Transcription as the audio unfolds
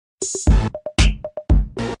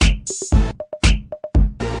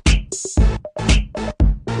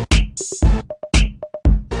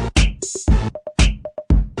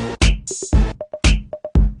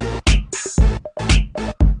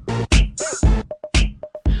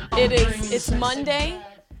It's Monday,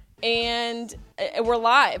 and we're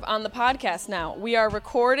live on the podcast now. We are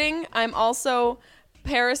recording. I'm also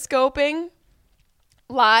periscoping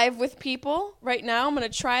live with people right now. I'm going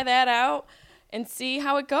to try that out and see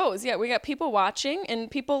how it goes. Yeah, we got people watching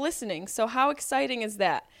and people listening. So how exciting is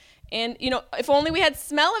that? And, you know, if only we had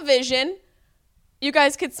smell-o-vision, you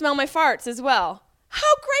guys could smell my farts as well.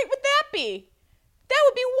 How great would that be? That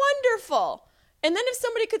would be wonderful. And then if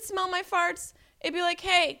somebody could smell my farts, it'd be like,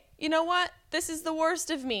 hey, you know what? This is the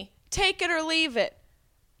worst of me. Take it or leave it.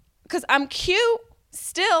 Because I'm cute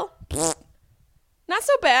still. Not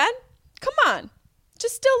so bad. Come on.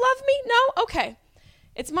 Just still love me? No? Okay.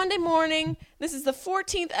 It's Monday morning. This is the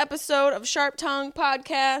 14th episode of Sharp Tongue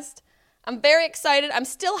Podcast. I'm very excited. I'm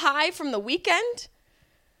still high from the weekend.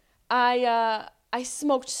 I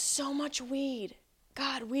smoked so much weed.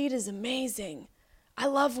 God, weed is amazing. I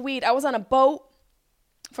love weed. I was on a boat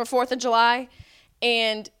for 4th of July,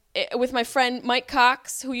 and with my friend Mike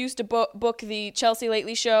Cox, who used to book the Chelsea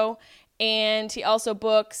Lately show, and he also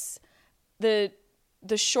books the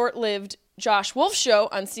short-lived Josh Wolf show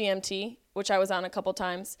on CMT, which I was on a couple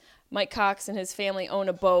times. Mike Cox and his family own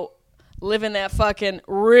a boat, living that fucking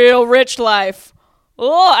real rich life.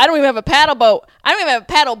 Oh, I don't even have a paddle boat. I don't even have a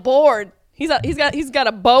paddle board. He's got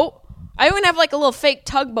a boat. I even have like a little fake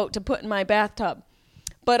tugboat to put in my bathtub.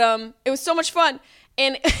 But it was so much fun,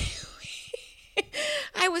 and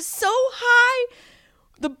I was so high.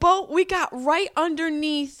 The boat, we got right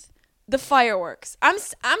underneath the fireworks. I'm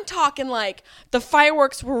talking like the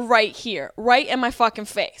fireworks were right here, right in my fucking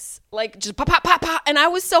face, like just pop, pop, pop, pop. And I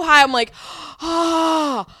was so high, I'm like,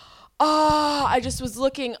 I just was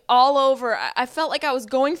looking all over. I felt like I was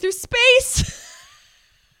going through space.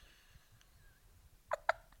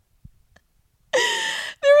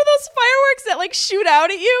 There were those fireworks that like shoot out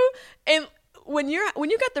at you, and when you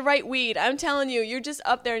got the right weed, I'm telling you, you're just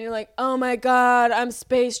up there and you're like, oh my God, I'm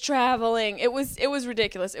space traveling. It was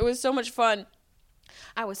ridiculous. It was so much fun.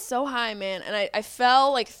 I was so high, man, and I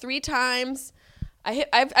fell like 3 times.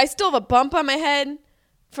 I still have a bump on my head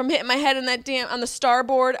from hitting my head on the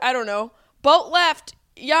starboard. I don't know. Boat left.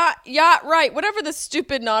 Yacht right, whatever the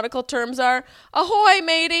stupid nautical terms are. Ahoy,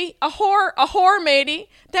 matey. A whore, matey.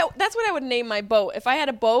 That's what I would name my boat. If I had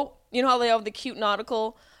a boat, you know how they have the cute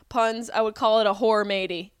nautical puns? I would call it a whore,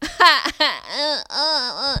 matey. It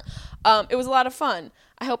was a lot of fun.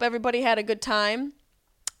 I hope everybody had a good time.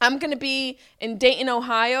 I'm going to be in Dayton,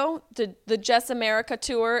 Ohio. The Jess America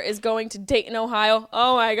tour is going to Dayton, Ohio.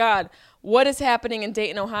 Oh, my God. What is happening in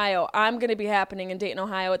Dayton, Ohio? I'm going to be happening in Dayton,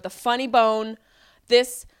 Ohio at the Funny Bone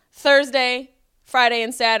this Thursday, Friday,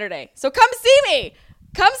 and Saturday. So come see me.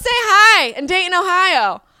 Come say hi in Dayton,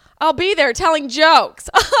 Ohio. I'll be there telling jokes.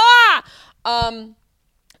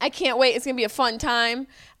 I can't wait. It's going to be a fun time.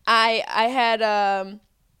 I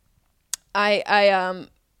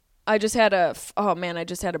just had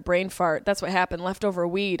a brain fart. That's what happened. Leftover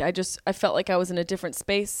weed. I felt like I was in a different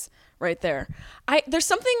space right there. There's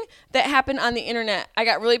something that happened on the internet I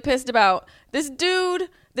got really pissed about. This dude,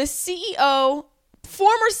 the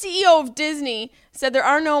former CEO of Disney, said there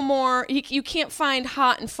are no more, you can't find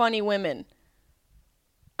hot and funny women.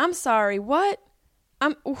 I'm sorry, what?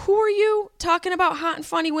 Who are you talking about hot and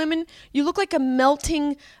funny women? You look like a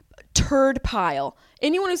melting turd pile.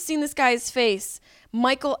 Anyone who's seen this guy's face,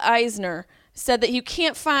 Michael Eisner, said that you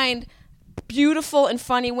can't find beautiful and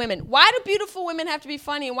funny women. Why do beautiful women have to be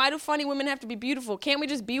funny, and why do funny women have to be beautiful? Can't we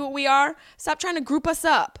just be what we are? Stop trying to group us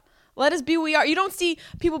up. Let us be what we are. You don't see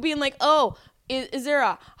people being like, oh, is there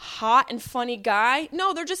a hot and funny guy?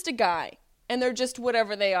 No, they're just a guy, and they're just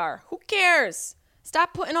whatever they are. Who cares?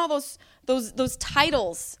 Stop putting all those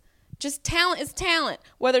titles. Just talent is talent.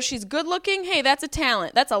 Whether she's good looking, hey, that's a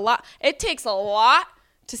talent. That's a lot. It takes a lot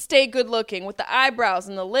to stay good looking with the eyebrows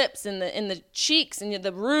and the lips and the cheeks and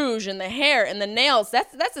the rouge and the hair and the nails.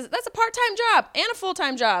 That's a part-time job and a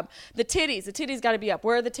full-time job. The titties got to be up.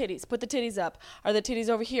 Where are the titties? Put the titties up. Are the titties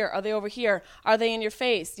over here? Are they over here? Are they in your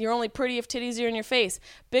face? You're only pretty if titties are in your face.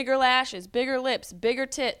 Bigger lashes, bigger lips, bigger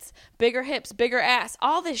tits, bigger hips, bigger ass.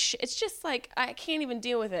 All this shit. It's just like, I can't even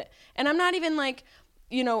deal with it. And I'm not even like,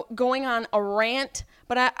 going on a rant,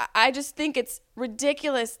 but I just think it's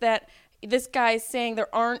ridiculous that this guy is saying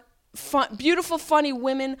there aren't beautiful, funny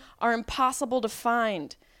women are impossible to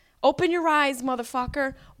find. Open your eyes,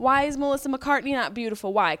 motherfucker. Why is Melissa McCartney not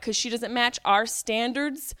beautiful? Why? Because she doesn't match our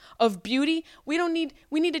standards of beauty? We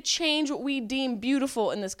need to change what we deem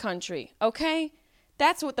beautiful in this country, okay?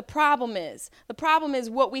 That's what the problem is. The problem is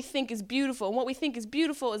what we think is beautiful. And what we think is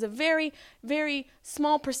beautiful is a very, very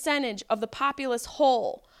small percentage of the populace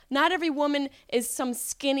whole. Not every woman is some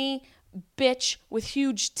skinny, bitch with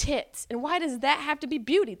huge tits. And why does that have to be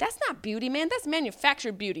beauty? That's not beauty, man. That's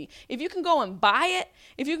manufactured beauty. If you can go and buy it,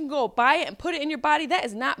 and put it in your body, that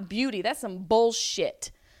is not beauty. That's some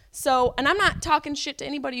bullshit. So, and I'm not talking shit to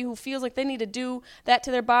anybody who feels like they need to do that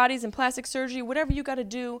to their bodies and plastic surgery. Whatever you got to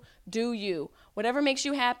do you. Whatever makes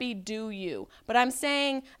you happy, do you. But I'm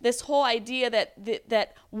saying this whole idea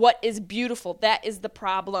that what is beautiful, that is the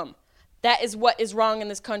problem. That is what is wrong in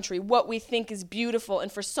this country, what we think is beautiful.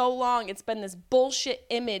 And for so long, it's been this bullshit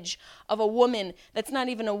image of a woman that's not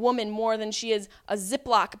even a woman more than she is a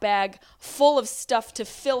Ziploc bag full of stuff to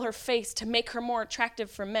fill her face to make her more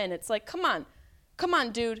attractive for men. It's like, come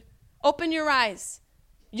on, dude. Open your eyes.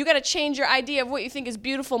 You got to change your idea of what you think is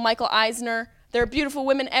beautiful, Michael Eisner. There are beautiful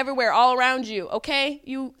women everywhere, all around you, okay?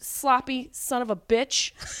 You sloppy son of a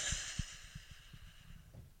bitch.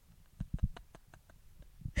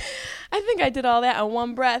 I think I did all that on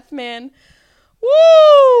one breath, man. Woo!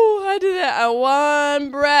 I did that on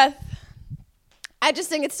one breath. I just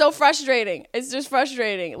think it's so frustrating. It's just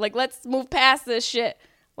frustrating. Like, let's move past this shit.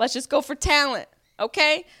 Let's just go for talent,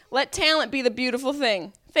 okay? Let talent be the beautiful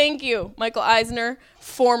thing. Thank you, Michael Eisner,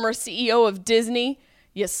 former CEO of Disney.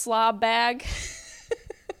 You slob bag.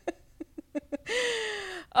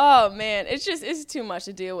 Oh, man. It's too much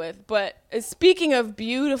to deal with. But speaking of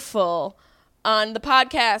beautiful... On the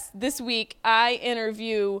podcast this week, I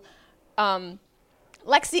interview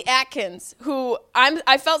Lexi Atkins, who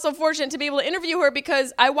I felt so fortunate to be able to interview her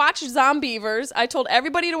because I watched Zombeavers. I told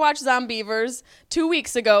everybody to watch Zombeavers 2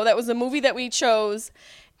 weeks ago. That was the movie that we chose.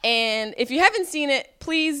 And if you haven't seen it,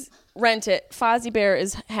 please rent it. Fozzie Bear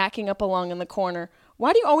is hacking up along in the corner.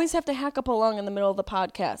 Why do you always have to hack up along in the middle of the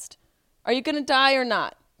podcast? Are you going to die or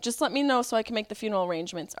not? Just let me know so I can make the funeral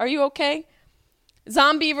arrangements. Are you okay?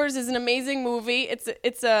 Zombeavers is an amazing movie.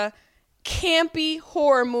 It's a campy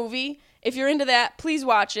horror movie. If you're into that, please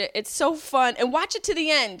watch it. It's so fun. And watch it to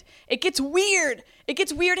the end. It gets weird. It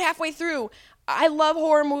gets weird halfway through. I love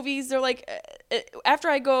horror movies. They're like, after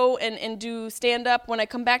I go and do stand-up, when I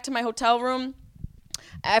come back to my hotel room,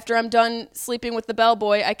 after I'm done sleeping with the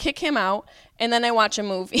bellboy, I kick him out, and then I watch a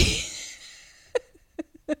movie.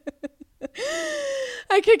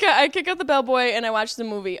 I kick out the bellboy and I watch the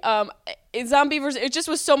movie. Zombeavers, it just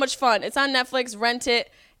was so much fun. It's on Netflix. Rent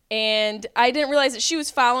it. And I didn't realize that she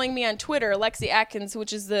was following me on Twitter, Lexi Atkins,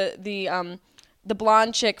 which is the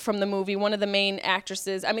blonde chick from the movie, one of the main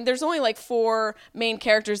actresses. I mean, there's only like 4 main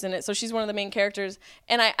characters in it, so she's one of the main characters.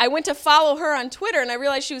 And I went to follow her on Twitter, and I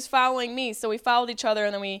realized she was following me. So we followed each other,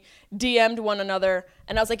 and then we DM'd one another.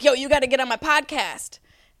 And I was like, yo, you got to get on my podcast.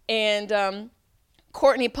 And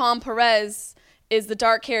Courtney Palm Perez is the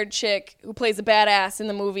dark-haired chick who plays a badass in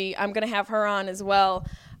the movie. I'm going to have her on as well.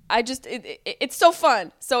 It's so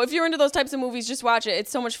fun. So if you're into those types of movies, just watch it.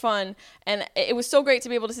 It's so much fun. And it was so great to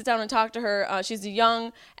be able to sit down and talk to her. She's a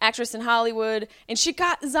young actress in Hollywood, and she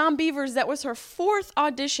got Zombeavers. That was her 4th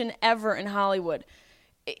audition ever in Hollywood.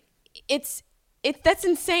 That's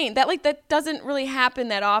insane. That doesn't really happen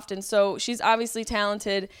that often. So she's obviously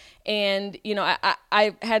talented, and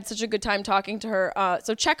I had such a good time talking to her.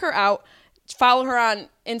 So check her out. Follow her on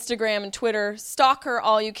Instagram and Twitter. Stalk her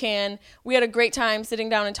all you can. We had a great time sitting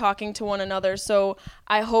down and talking to one another. So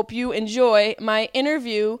I hope you enjoy my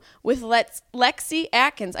interview with Lexi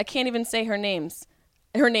Atkins. I can't even say her names.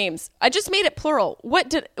 I just made it plural.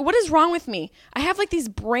 What is wrong with me? I have like these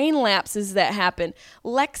brain lapses that happen.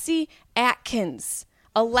 Lexi Atkins.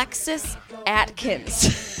 Alexis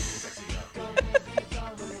Atkins.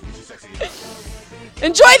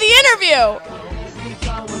 Enjoy the interview.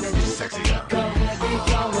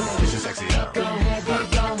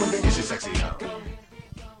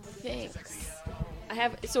 Thanks.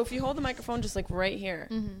 So if you hold the microphone just like right here,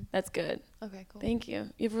 that's good. Okay, cool. Thank you.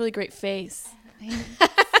 You have a really great face.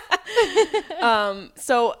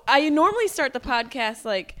 So I normally start the podcast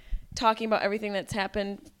like talking about everything that's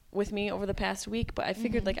happened with me over the past week, but I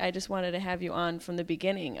figured like I just wanted to have you on from the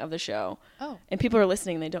beginning of the show. Oh. And people are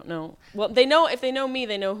listening, they don't know. Well, they know, if they know me,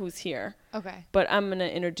 they know who's here. Okay. But I'm going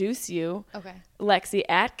to introduce you. Okay. Lexi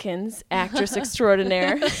Atkins, actress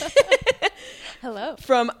extraordinaire. Hello.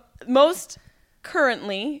 From most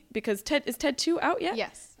currently, because is Ted 2 out yet?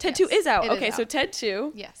 Yes. Ted 2 is out. Okay, is so out. Ted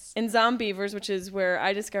 2. Yes. And Zombeavers, which is where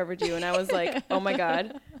I discovered you, and I was like, oh my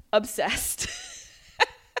God, obsessed.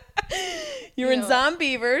 You were in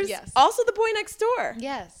Zombeavers. Yes. Also The Boy Next Door.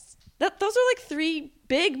 Yes. Those are like 3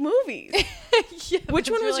 big movies. Yeah, Which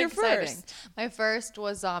one was really your exciting. first? My first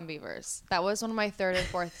was Zombeavers. That was one of my 3rd and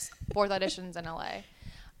 4th auditions in LA.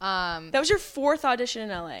 That was your 4th audition in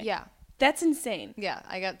LA. Yeah. That's insane. Yeah,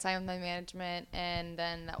 I got signed with my management, and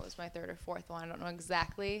then that was my 3rd or 4th one. I don't know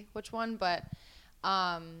exactly which one, but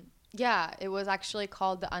Yeah, it was actually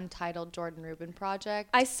called the Untitled Jordan Rubin Project.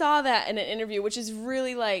 I saw that in an interview, which is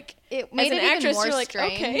really like, It made as an it even actress, more you're like,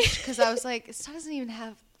 strange okay. because I was like, it doesn't even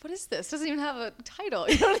have, what is this? It doesn't even have a title.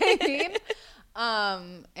 You know what I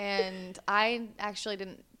mean? And I actually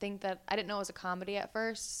didn't think that, I didn't know it was a comedy at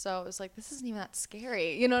first. So it was like, this isn't even that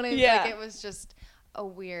scary. You know what I mean? Yeah. Like, it was just a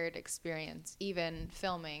weird experience, even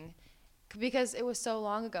filming. Because it was so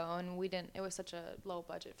long ago and it was such a low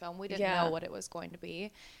budget film. We didn't know what it was going to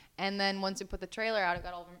be. And then once we put the trailer out, it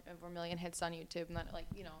got over a million hits on YouTube. And then it, like,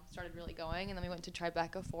 you know, started really going. And then we went to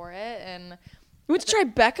Tribeca for it. And you went to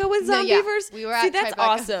Tribeca with No, yeah. Zombeavers? We were at that's Tribeca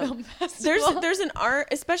awesome. Film Festival. There's an art,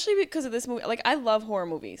 especially because of this movie. Like, I love horror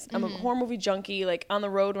movies. I'm a horror movie junkie. Like, on the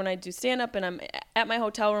road when I do stand-up and I'm at my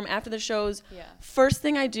hotel room after the shows, first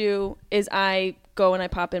thing I do is I go and I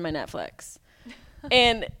pop in my Netflix.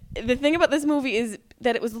 And the thing about this movie is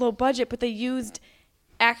that it was low budget, but they used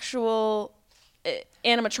actual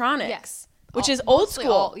animatronics, which is old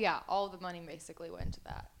school. All the money basically went to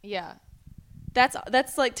that. Yeah.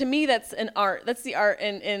 That's like, to me, that's an art. That's the art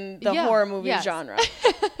in the horror movie genre.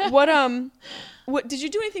 What did you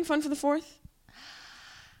do anything fun for the 4th?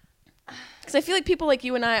 Because I feel like people like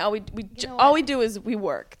you and I, all we do is we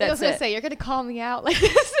work. That's I was going to say, you're going to call me out like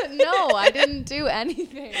this. No, I didn't do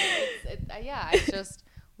anything. I just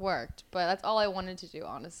worked. But that's all I wanted to do,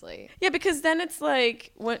 honestly. Yeah, because then it's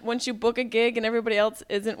like, once you book a gig and everybody else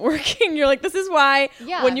isn't working, you're like, this is why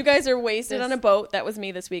when you guys are wasted on a boat, that was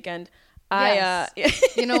me this weekend.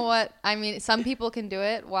 You know what? I mean, some people can do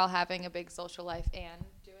it while having a big social life and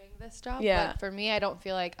doing this job. Yeah. But for me, I don't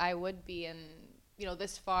feel like I would be in, you know,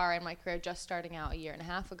 this far in my career, just starting out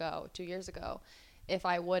 2 years ago, if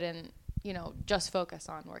I wouldn't, you know, just focus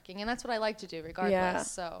on working. And that's what I like to do regardless. Yeah.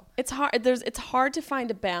 So it's hard. It's hard to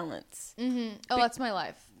find a balance. Mm-hmm. Oh, that's my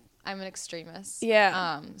life. I'm an extremist.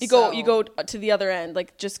 Yeah. You go to the other end,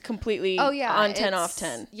 like just completely on 10 off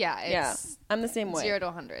 10. Yeah. I'm the same way. 0 to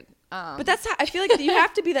 100. But that's how I feel like you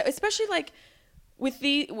have to be that, especially like with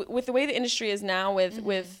the way the industry is now with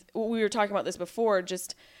we were talking about this before,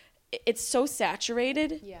 just it's so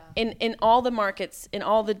saturated in all the markets, in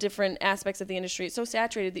all the different aspects of the industry. It's so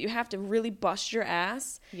saturated that you have to really bust your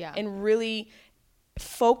ass and really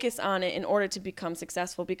focus on it in order to become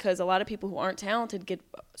successful, because a lot of people who aren't talented get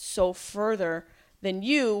so further than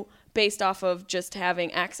you based off of just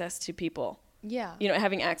having access to people. Yeah. You know,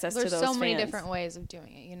 having access to those fans. There's so many different ways of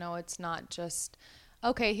doing it. You know, it's not just,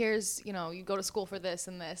 okay, here's, you know, you go to school for this,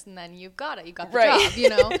 and then you've got it. You got the job, you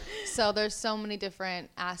know? So there's so many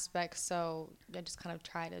different aspects. So I just kind of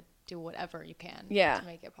try to do whatever you can to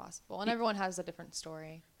make it possible. And everyone has a different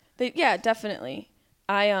story. Definitely.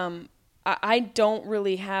 I don't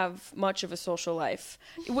really have much of a social life.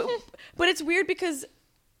 But it's weird because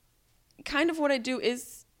kind of what I do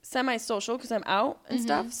is semi-social because I'm out and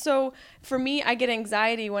stuff. So for me, I get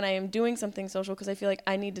anxiety when I am doing something social because I feel like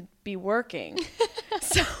I need to be working.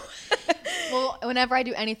 So well, whenever I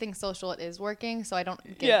do anything social, it is working, so I don't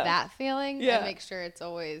get that feeling. I make sure it's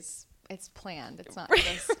planned. It's not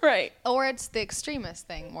just right. Or it's the extremist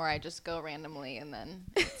thing where I just go randomly and then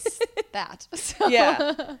it's that. So.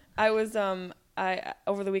 Yeah. I was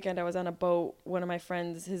over the weekend I was on a boat. One of my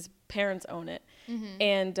friends, his parents own it,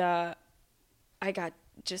 and I got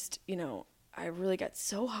just, you know, I really got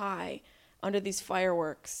so high under these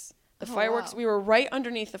fireworks. We were right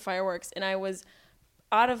underneath the fireworks, and I was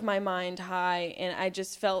out of my mind high, and I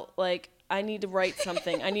just felt like I need to write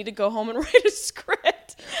something. I need to go home and write a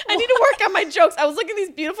script. I need to work on my jokes. I was looking at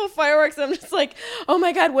these beautiful fireworks, and I'm just like, oh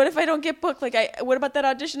my God, what if I don't get booked? Like, what about that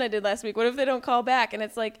audition I did last week? What if they don't call back? And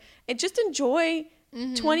it's like, just enjoy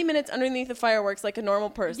 20 minutes underneath the fireworks like a normal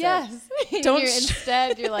person. Yes.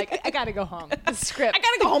 Instead, you're like, I got to go home. The script. I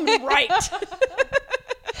got to go home and write.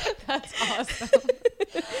 That's awesome.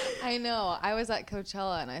 I know. I was at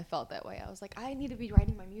Coachella and I felt that way. I was like, I need to be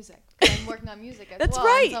writing my music because I'm working on music as That's well.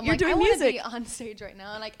 right. So I'm You're like, doing I music. I want to be on stage right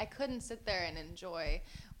now, and like I couldn't sit there and enjoy,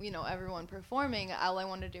 you know, everyone performing. All I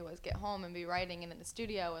wanted to do was get home and be writing and in the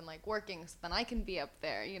studio and like working, so then I can be up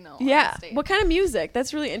there, you know. Yeah. On stage. What kind of music?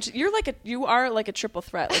 That's really interesting. You are like a triple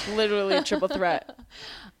threat, like literally a triple threat.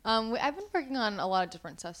 I've been working on a lot of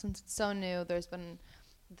different stuff since it's so new. There's been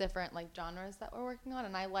different like genres that we're working on,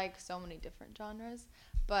 and I like so many different genres.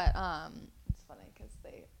 But it's funny because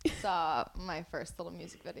they saw my first little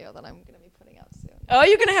music video that I'm going to be putting out soon. Oh,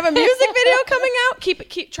 you're going to have a music video coming out?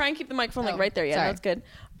 Try and keep the microphone like right there. Yeah, sorry. That's good.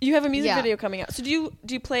 You have a music video coming out. So do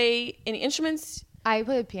you play any instruments? I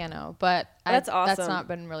play the piano, but that's awesome. That's not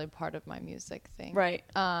been really part of my music thing. Right.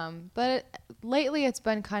 But lately it's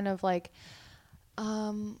been kind of like,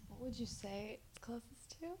 what would you say it's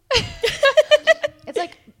closest to? It's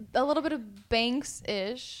like a little bit of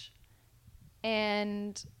Banks-ish.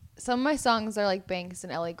 And some of my songs are like Banks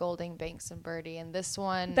and Ellie Goulding, Banks and Birdie, and this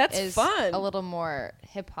one is fun. A little more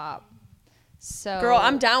hip hop. So, girl,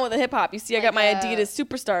 I'm down with the hip hop. You see, I got my Adidas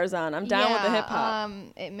Superstars on. I'm down with the hip hop.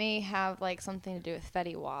 It may have like something to do with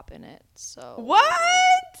Fetty Wap in it. So what?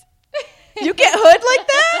 You get hood like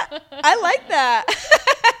that? I like that.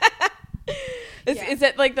 Is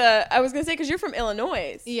that like I was gonna say because you're from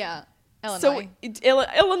Illinois. Yeah, Illinois. So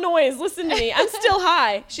Illinois, listen to me. I'm still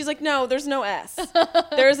high. She's like, no, there's no S.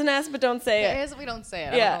 There is an S, but don't say it. There is. We don't say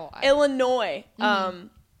it. Yeah, I don't know why. Illinois. Mm-hmm.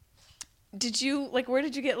 Did you where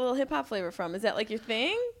did you get a little hip hop flavor from? Is that like your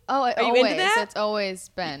thing? Oh, are you into that? It's always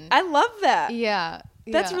been. I love that. Yeah,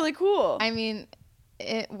 that's really cool. I mean,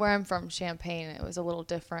 where I'm from, Champaign, it was a little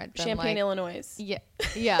different. Than Champaign, Illinois. Yeah.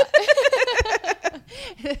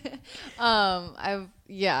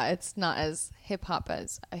 It's not as hip hop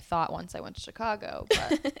as I thought once I went to Chicago,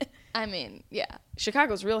 but I mean, yeah.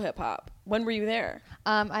 Chicago's real hip hop. When were you there?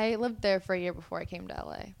 I lived there for a year before I came to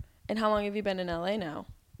LA. And how long have you been in LA now?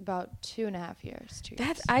 About 2.5 years. 2 years.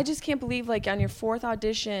 That's I just can't believe like on your 4th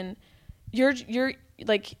audition, you're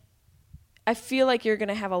like, I feel like you're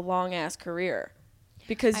gonna have a long ass career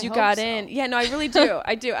because you got in. Yeah, no, I really do.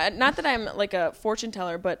 I do. Not that I'm like a fortune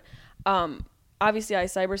teller, but obviously I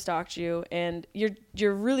cyber stalked you, and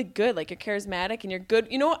you're really good. Like you're charismatic and you're good.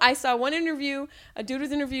 You know, I saw one interview. A dude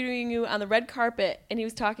was interviewing you on the red carpet, and he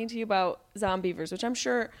was talking to you about Zombeavers, which I'm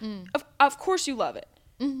sure, of course, you love it.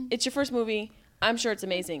 Mm-hmm. It's your first movie. I'm sure it's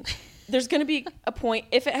amazing. There's going to be a point,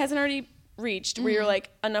 if it hasn't already reached, where you're like,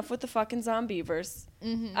 enough with the fucking Zombeavers.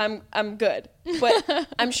 Mm-hmm. I'm good. But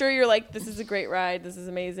I'm sure you're like, this is a great ride. This is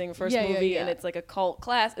amazing. First movie, and it's like a cult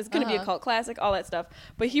class. It's going to be a cult classic, all that stuff.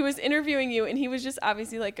 But he was interviewing you, and he was just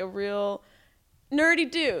obviously like a real nerdy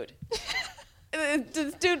dude.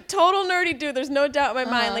 This dude, total nerdy dude. There's no doubt in my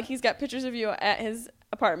mind. Like, he's got pictures of you at his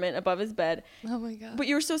apartment above his bed. Oh my God. But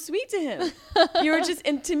you were so sweet to him. You were just,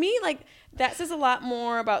 and to me, like, that says a lot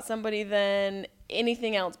more about somebody than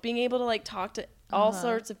anything else. Being able to like talk to all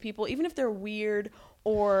sorts of people, even if they're weird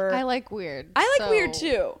or. I like weird. I like weird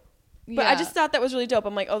too. But I just thought that was really dope.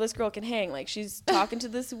 I'm like, oh, this girl can hang. Like, she's talking to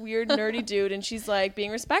this weird nerdy dude, and she's like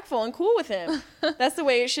being respectful and cool with him. That's the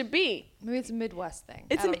way it should be. Maybe it's a Midwest thing.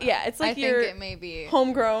 It's it's like I think it may be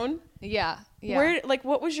homegrown. Yeah. Where, like,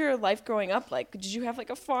 what was your life growing up like? Did you have like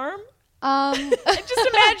a farm? I just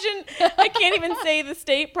imagine, I can't even say the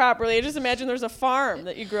state properly. I just imagine there's a farm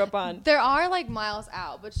that you grew up on. There are like miles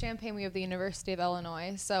out, but Champaign, we have the University of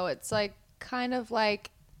Illinois. So it's like kind of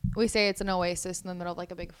like, we say it's an oasis in the middle of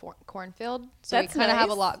like a big cornfield. So we kind of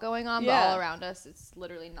have a lot going on, but all around us, it's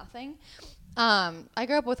literally nothing. I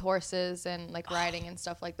grew up with horses and like riding and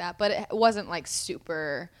stuff like that, but it wasn't like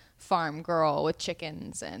super farm girl with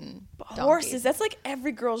chickens and horses. That's like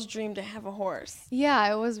every girl's dream to have a horse.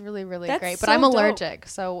 Yeah, it was really, really great. But I'm allergic,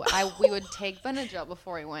 so we would take Benadryl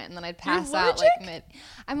before we went, and then I'd pass out like mid.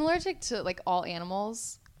 I'm allergic to like all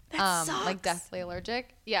animals. That sucks. Like deathly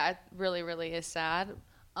allergic. Yeah, it really, really is sad.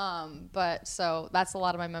 But so that's a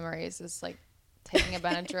lot of my memories is like taking a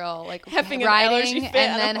Benadryl, like riding, and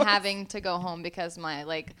then having to go home because my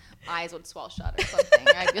like eyes would swell shut or something.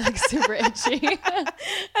 I'd be like super itchy. I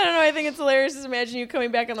don't know. I think it's hilarious to imagine you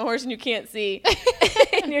coming back on the horse and you can't see,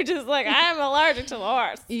 and you're just like, I'm allergic to the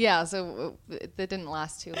horse. Yeah. So it didn't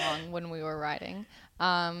last too long when we were riding.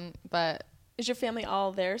 But is your family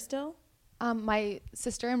all there still? My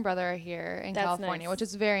sister and brother are here in California, which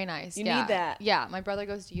is very nice. You need that. Yeah, my brother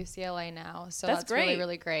goes to UCLA now, so that's great. Really,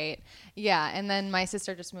 really great. Yeah, and then my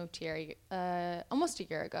sister just moved here almost a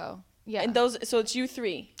year ago. Yeah. And so it's you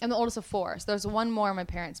three? I'm the oldest of four, so there's one more of my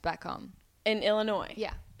parents back home. In Illinois?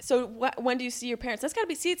 Yeah. So when do you see your parents? That's got to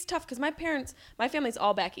be, it's tough because my family's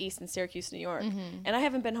all back east in Syracuse, New York. Mm-hmm. And I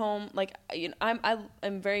haven't been home. Like,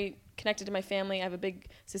 I'm very connected to my family. I have a big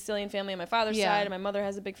Sicilian family on my father's side, and my mother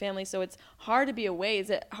has a big family. So it's hard to be away. Is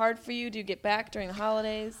it hard for you? Do you get back during the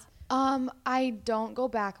holidays? I don't go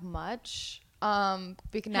back much.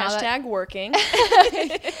 Hashtag working.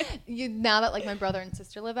 Now that like my brother and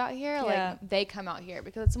sister live out here, like they come out here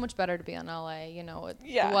because it's so much better to be in LA. You know,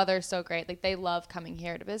 the weather's so great. Like they love coming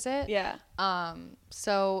here to visit. Yeah.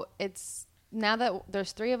 So it's now that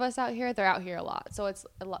there's three of us out here, they're out here a lot. So it's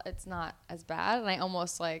not as bad. And I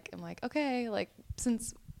almost like I'm like okay, like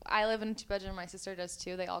since I live in a 2-bedroom, my sister does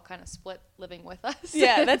too. They all kind of split living with us.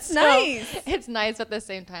 Yeah, that's nice. It's nice, but at the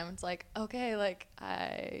same time, it's like, okay, like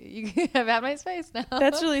you have had my space now.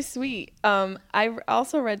 That's really sweet. I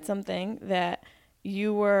also read something that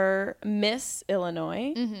you were Miss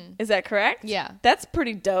Illinois. Is that correct? Yeah. That's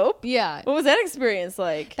pretty dope. Yeah. What was that experience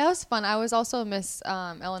like? That was fun. I was also Miss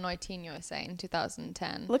Illinois Teen USA in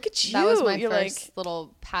 2010. Look at you. That was my You're first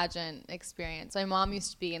little pageant experience. My mom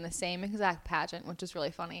used to be in the same exact pageant, which is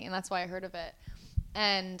really funny, and that's why I heard of it.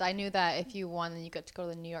 And I knew that if you won, then you get to go to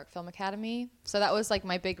the New York Film Academy. So that was like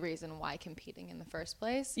my big reason why competing in the first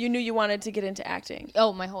place. You knew you wanted to get into acting.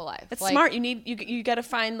 Oh, my whole life. That's smart. You got to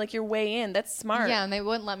find like your way in. That's smart. Yeah, and they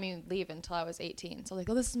wouldn't let me leave until I was 18. So like,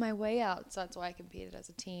 oh, this is my way out. So that's why I competed as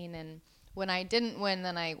a teen. And when I didn't win,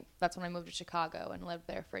 that's when I moved to Chicago and lived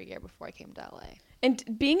there for a year before I came to LA.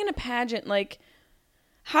 And being in a pageant, like,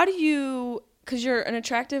 how do you? Because you're an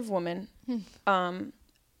attractive woman.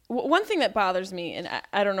 One thing that bothers me, and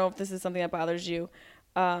I don't know if this is something that bothers you,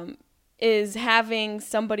 is having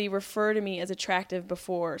somebody refer to me as attractive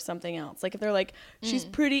before something else. Like if they're like, she's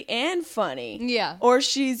pretty and funny. Yeah. Or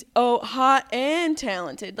she's, hot and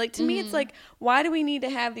talented. Like to me, it's like, why do we need to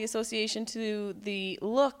have the association to the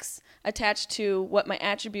looks attached to what my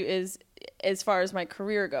attribute is as far as my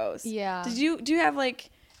career goes? Yeah. Do you have like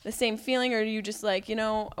the same feeling, or are you just like,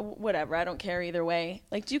 whatever, I don't care either way?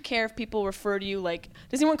 Like, do you care if people refer to you like,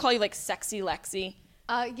 does anyone call you like sexy Lexi?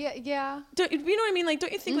 Yeah. You know what I mean? Like,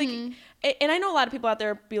 don't you think like, and I know a lot of people out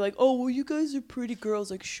there be like, oh, well, you guys are pretty girls,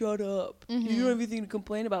 like, shut up. You don't have anything to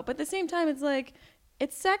complain about. But at the same time, it's like,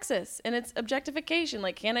 it's sexist and it's objectification.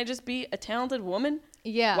 Like, can't I just be a talented woman?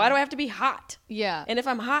 Yeah. Why do I have to be hot? Yeah. And if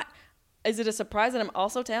I'm hot, is it a surprise that I'm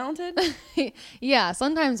also talented? Yeah,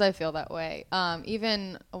 sometimes I feel that way.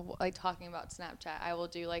 Even like talking about Snapchat, I will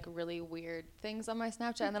do like really weird things on my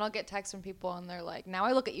Snapchat, and then I'll get texts from people, and they're like, "Now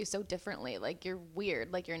I look at you so differently. Like you're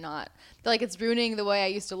weird. Like you're not. They're like it's ruining the way I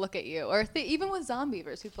used to look at you." Or even with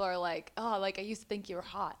Zombeavers, people are like, "Oh, like I used to think you were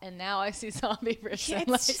hot, and now I see Zombeavers." Yeah,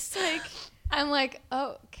 it's just like I'm like,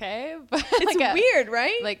 oh, okay, but it's like weird,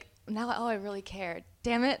 right? Like now, I really cared.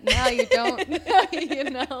 Damn it! Now you don't,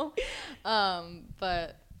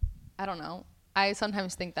 But I don't know. I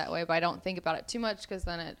sometimes think that way, but I don't think about it too much because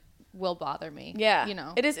then it will bother me. Yeah,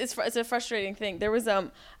 it is. It's a frustrating thing. There was I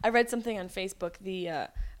read something on Facebook.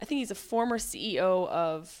 I think he's a former CEO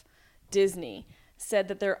of Disney, said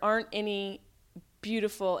that there aren't any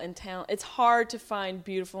beautiful and it's hard to find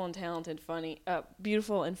beautiful and talented,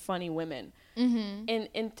 beautiful and funny women.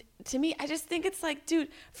 And to me, I just think it's like, dude,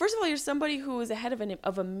 first of all, you're somebody who is ahead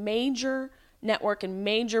of a major network and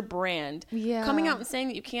major brand. Yeah. Coming out and saying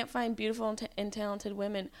that you can't find beautiful and talented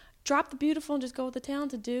women. Drop the beautiful and just go with the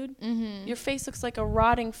talented, dude. Your face looks like a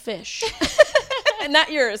rotting fish. And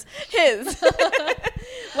not yours, his.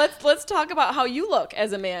 Let's talk about how you look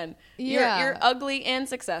as a man. Yeah. You're ugly and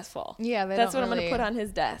successful. Yeah, that's what I'm going to put on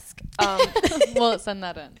his desk. We'll send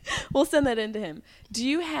that in. We'll send that in to him. Do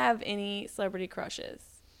you have any celebrity crushes?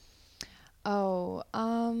 Oh,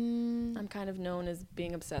 I'm kind of known as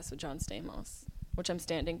being obsessed with John Stamos, which I'm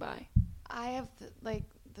standing by. I have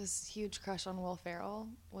this huge crush on Will Ferrell,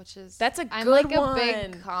 which is I'm like one. A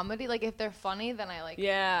big comedy. Like if they're funny, then I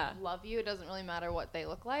love you. It doesn't really matter what they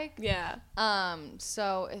look like. Yeah.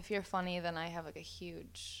 So if you're funny, then I have like a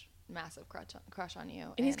huge, massive crush on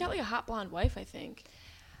you. And he's got like a hot blonde wife, I think.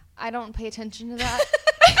 I don't pay attention to that.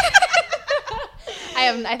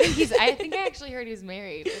 I think I actually heard he's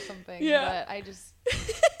married or something. Yeah. But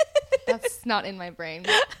that's not in my brain.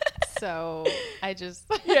 So I just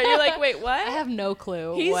you're like, wait, what? I have no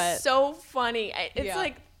clue. He's so funny. It's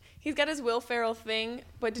like he's got his Will Ferrell thing.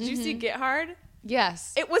 But did you see Get Hard?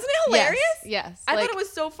 Yes. It wasn't it hilarious? Yes. I thought it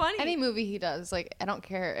was so funny. Any movie he does, like I don't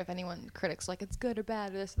care if anyone critics like it's good or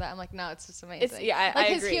bad or this or that. I'm like, no, it's just amazing. I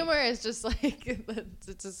his agree. humor is just like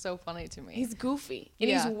it's just so funny to me. He's goofy and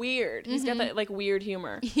he's weird. He's got that like weird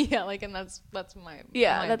humor. Yeah, like and that's my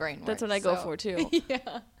my brain works. That's what I go for too.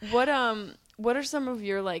 Yeah. What are some of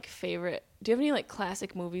your like favorite? Do you have any like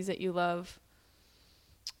classic movies that you love?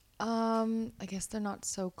 I guess they're not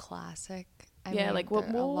so classic. I mean, like what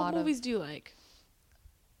movies do you like?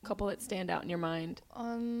 A couple that stand out in your mind.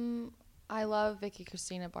 I love Vicky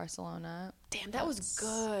Cristina Barcelona. Damn, that was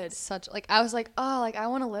good. I was like, oh, like I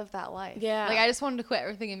want to live that life. Yeah. Like I just wanted to quit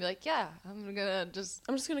everything and be like, yeah, I'm just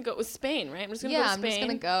gonna go with Spain, right? I'm just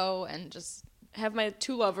gonna go and just have my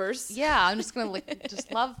two lovers. Yeah, I'm just gonna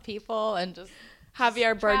just love people and just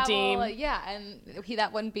Javier Bardem. Yeah, and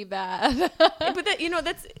that wouldn't be bad. But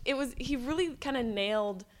he really kind of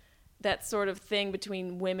nailed that sort of thing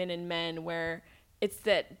between women and men where it's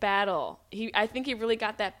that battle. I think he really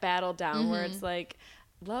got that battle down where it's like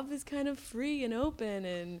love is kind of free and open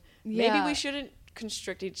and maybe we shouldn't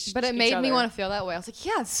constrict each. But it made me want to feel that way. I was like,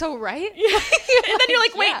 yeah, it's so right. Yeah. And then you're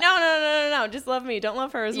like, wait, no, just love me. Don't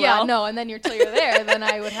love her as well. Yeah, no. And then till you're there, then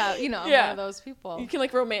I would have, one of those people. You can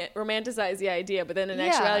like romanticize the idea, but then in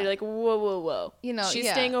actuality, you're like, whoa. She's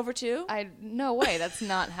staying over too? No way. That's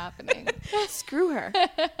not happening. Screw her.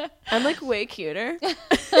 I'm like way cuter.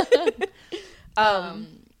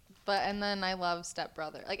 And then I love Step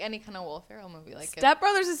Brother, like any kind of Will Ferrell movie. Like Step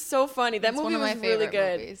Brothers is so funny. That movie was really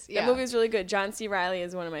good. Movies. Yeah. That movie was really good. John C. Reilly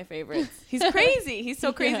is one of my favorites. He's crazy. He's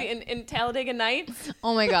so crazy in Talladega Nights.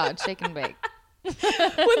 Oh my God, Shake and Bake.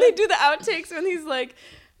 When they do the outtakes, when he's like,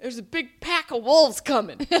 "There's a big pack of wolves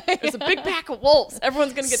coming. There's a big pack of wolves.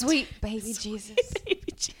 Everyone's gonna get sweet baby Jesus."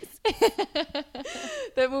 Baby Jesus.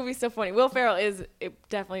 That movie's so funny. Will Ferrell is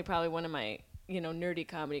definitely probably one of my nerdy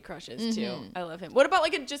comedy crushes too. I love him. What about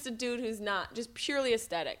like just a dude who's not just purely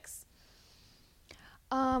aesthetics?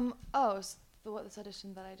 This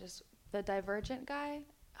audition that the Divergent guy.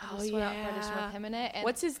 I just went out for audition with him in it. And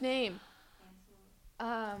what's his name?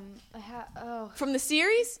 From the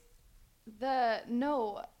series?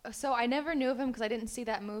 So I never knew of him because I didn't see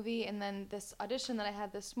that movie, and then this audition that I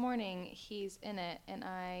had this morning, he's in it, and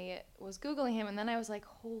I was Googling him, and then I was like,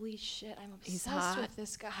 holy shit, I'm obsessed with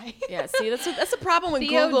this guy. Yeah, see, that's the problem with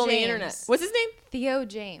Google and the internet. What's his name? Theo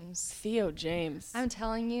James. Theo James. I'm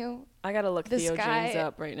telling you. I gotta look Theo James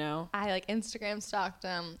up right now. I Instagram stalked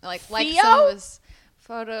him, liked some of his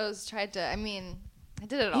photos, I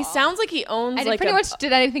did it all. He sounds like he owns I pretty much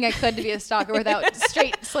did anything I could to be a stalker without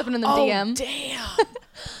straight slipping in the DM. Oh, damn.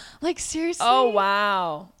 Like, seriously? Oh,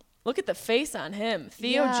 wow. Look at the face on him.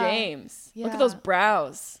 Theo James. Yeah. Look at those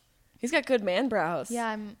brows. He's got good man brows.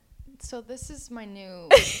 Yeah, so this is my new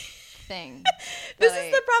thing. This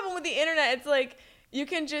is the problem with the internet. It's like you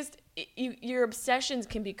can just... your obsessions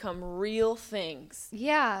can become real things.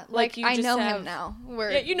 Yeah. Like I know him now.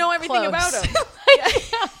 You know everything about him.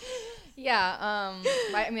 Yeah.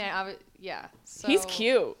 So he's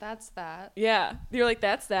cute. That's that. Yeah. You're like,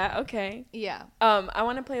 that's that. Okay. Yeah. I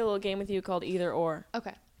want to play a little game with you called Either Or.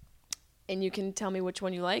 Okay. And you can tell me which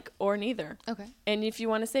one you like or neither. Okay. And if you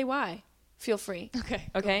want to say why, feel free. Okay.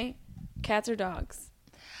 Okay. Cool. Cats or dogs?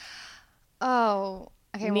 Oh.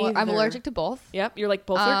 Okay. Well, I'm allergic to both. Yep. You're like,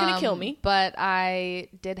 both are going to kill me. But I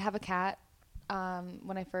did have a cat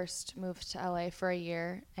when I first moved to LA for a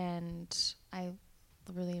year, and I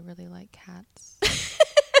really, really like cats.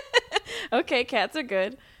 Okay, cats are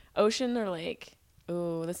good. Ocean or lake?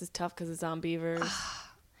 Ooh, this is tough because of Zombeavers.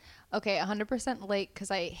 Okay, 100% lake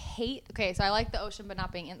because I hate... Okay, so I like the ocean but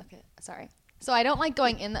not being in... Okay, sorry. So I don't like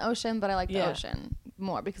going in the ocean, but I like the ocean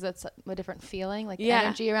more because it's a different feeling. Like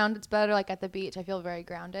energy around it's better. Like at the beach, I feel very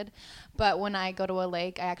grounded. But when I go to a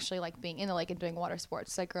lake, I actually like being in the lake and doing water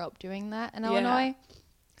sports. I grew up doing that in Illinois.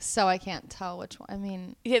 So I can't tell which one. I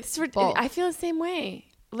mean, I feel the same way.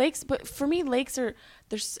 Lakes, but for me, lakes are...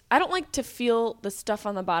 I don't like to feel the stuff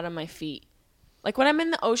on the bottom of my feet. Like when I'm in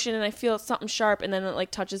the ocean and I feel something sharp and then it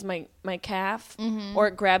like touches my calf or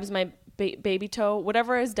it grabs my baby toe,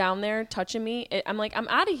 whatever is down there touching me, I'm like, I'm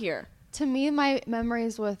out of here. To me, my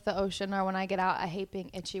memories with the ocean are when I get out, I hate being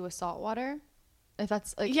itchy with salt water. If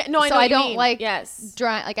that's like, I know I don't like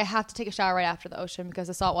dry. Like I have to take a shower right after the ocean because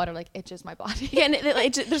the salt water like itches my body. Yeah,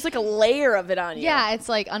 and there's like a layer of it on you. Yeah, it's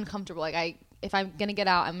like uncomfortable. Like if I'm gonna get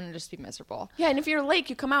out, I'm gonna just be miserable. Yeah, and if you're a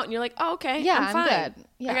lake, you come out and you're like, oh, okay, yeah, I'm fine. Good.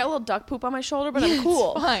 Yeah. I got a little duck poop on my shoulder, but I'm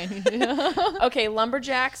cool. It's fine. Okay,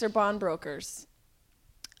 lumberjacks or bond brokers?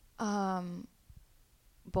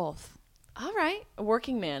 Both. All right, a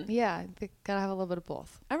working man. Yeah, gotta have a little bit of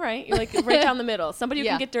both. All right, you're like right down the middle. Somebody who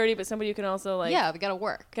can get dirty, but somebody who can also like. Yeah, they gotta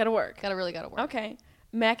work. Gotta work. Really gotta work. Okay,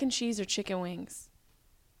 mac and cheese or chicken wings?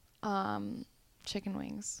 Chicken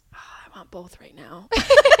wings. Oh, I want both right now.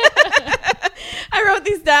 I wrote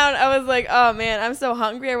these down. I was like, oh man, I'm so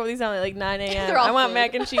hungry. I wrote these down at like 9 a.m. I want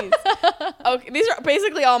mac and cheese. Okay, these are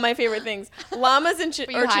basically all my favorite things. Llamas and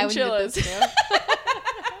or chinchillas.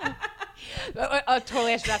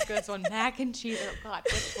 Totally, I should ask this one. Mac and cheese. Oh God,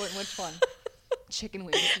 which one? Chicken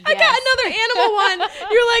wings. Yes. I got another animal one.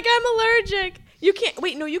 You're like, I'm allergic. You can't.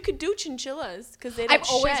 Wait, no, you could do chinchillas because they don't I've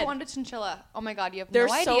always wanted a chinchilla. Oh my God, you have no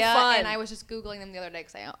idea. They're so fun. And I was just Googling them the other day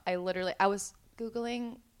because I was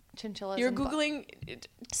Googling chinchillas. You're Googling.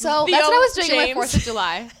 So Theo that's what I was doing James. On my 4th of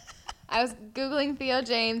July. I was Googling Theo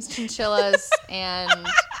James chinchillas and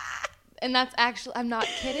that's actually, I'm not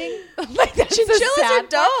kidding. Like chinchillas are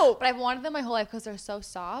dope. But I've wanted them my whole life because they're so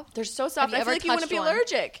soft. They're so soft. I feel like you wouldn't be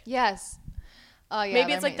allergic. Yes. Oh yeah.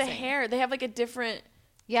 Maybe it's like the hair. They have like a different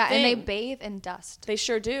Yeah, and they bathe in dust. They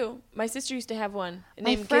sure do. My sister used to have one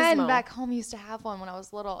My named friend Gizmo. back home used to have one when I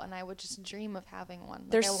was little, and I would just dream of having one.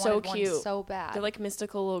 They're so cute. One so bad. They're like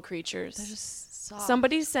mystical little creatures. They're just soft.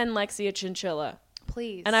 Somebody send Lexi a chinchilla.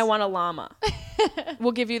 Please. And I want a llama.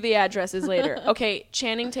 We'll give you the addresses later. Okay,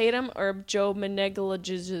 Channing Tatum or Joe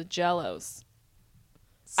Menegalos.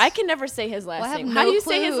 I can never say his last name. How do you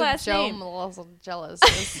say his last name? Joe Menegalos.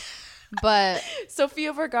 But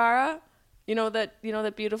Sofia Vergara, you know that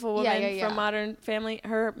beautiful woman from Modern Family.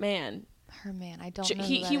 Her man. I don't know.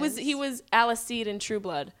 He was Alice Seed in True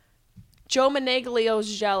Blood. Joe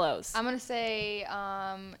Menegalos. I'm gonna say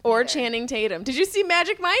or Channing Tatum. Did you see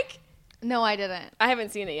Magic Mike? No, I didn't. I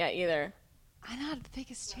haven't seen it yet either. I'm not the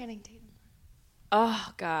biggest Channing Tatum.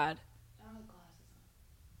 Oh God.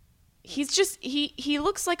 He's just he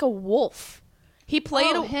looks like a wolf. He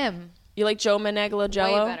played him. You like Joe Menegalos?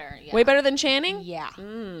 Way better. Yeah. Way better than Channing? Yeah.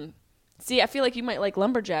 See, I feel like you might like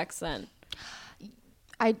lumberjacks then.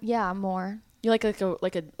 More. You like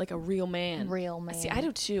a real man. Real man. See, I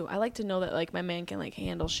do too. I like to know that like my man can like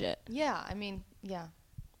handle shit. Yeah, I mean, yeah.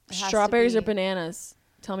 Strawberries or bananas?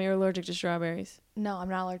 Tell me you're allergic to strawberries. No, I'm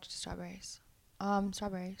not allergic to strawberries.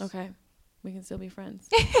 Strawberries. Okay. We can still be friends.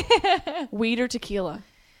 Weed or tequila?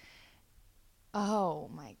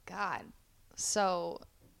 Oh my God. So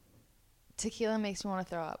tequila makes me want to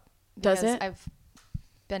throw up. Does it? I've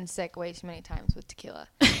been sick way too many times with tequila.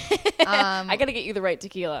 I got to get you the right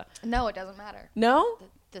tequila. No, it doesn't matter. No?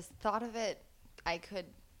 The thought of it, I could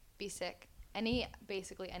be sick.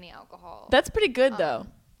 Basically any alcohol. That's pretty good though.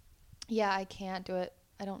 Yeah, I can't do it.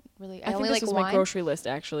 I don't really. I think only this like was wine. my grocery list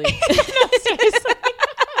actually.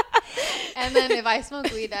 And then if I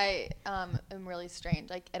smoke weed, I am really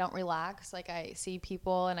strange. Like I don't relax. Like I see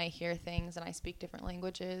people and I hear things and I speak different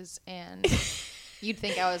languages and you'd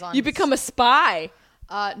think I was on. You become a spy.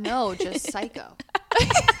 No, just psycho.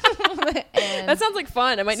 That sounds like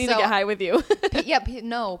fun. I might need to get high with you.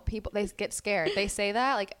 People they get scared. They say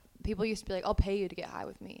that like. People used to be like, "I'll pay you to get high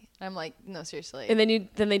with me." And I'm like, "No, seriously." And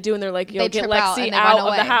then they do, and they're like, "Yo, they get trip Lexi out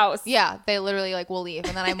of the house." Yeah, they literally like will leave,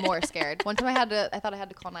 and then I'm more scared. One time I thought I had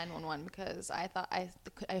to call 911 because I thought I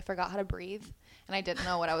forgot how to breathe, and I didn't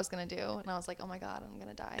know what I was gonna do, and I was like, "Oh my God, I'm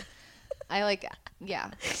gonna die."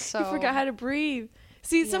 So you forgot how to breathe.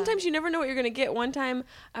 See, sometimes you never know what you're gonna get. One time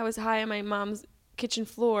I was high on my mom's kitchen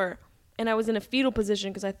floor, and I was in a fetal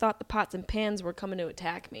position because I thought the pots and pans were coming to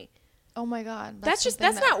attack me. Oh my God. That's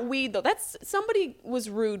not weed though. That's somebody was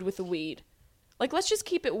rude with the weed. Like, let's just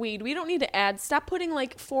keep it weed. We don't need to add. Stop putting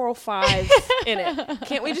like 405 in it.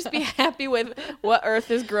 Can't we just be happy with what Earth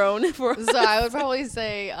has grown for? So I would probably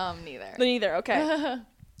say neither. Neither. Okay.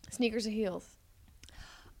 Sneakers or heels?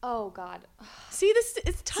 Oh God. See, it's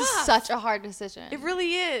tough. This is such a hard decision. It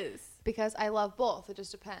really is. Because I love both. It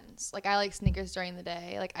just depends. Like, I like sneakers during the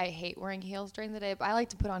day. Like, I hate wearing heels during the day, but I like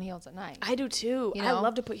to put on heels at night. I do too. You know? I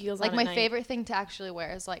love to put heels on at night. My favorite thing to actually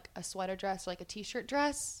wear is like a sweater dress or like a t-shirt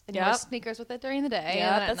dress. And you wear sneakers with it during the day.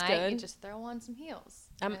 Yeah, and then that's at night, good. you just throw on some heels.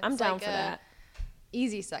 I'm down for that.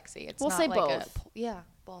 Easy sexy. It's we'll not say like both. Yeah,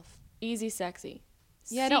 both. Easy sexy.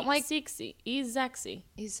 Yeah, I don't like sexy. Easy sexy.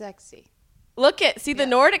 He's sexy. Look at the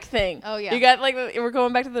Nordic thing. Oh yeah. You got like we're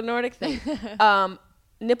going back to the Nordic thing.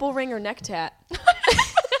 Nipple ring or neck tat?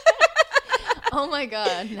 Oh my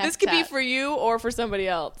God. This could be for you or for somebody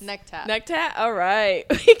else. Neck tat. Neck tat? All right.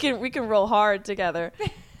 We can roll hard together.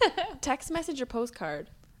 Text message or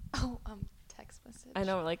postcard? Oh, text message. I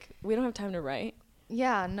know, like, we don't have time to write.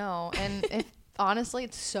 Yeah, no. And if honestly,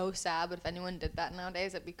 it's so sad, but if anyone did that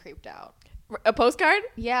nowadays, I'd be creeped out. A postcard?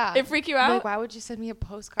 Yeah. It freak you out? Like, why would you send me a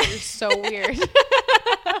postcard? You're so weird.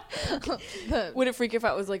 Would it freak you if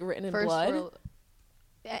it was like written in blood?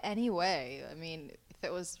 Anyway, I mean, if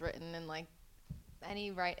it was written in like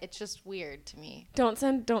it's just weird to me. Don't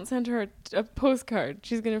send her a postcard.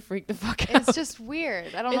 She's gonna freak the fuck out. It's just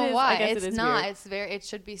weird. I don't know why. It's not. Weird. It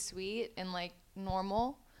should be sweet and like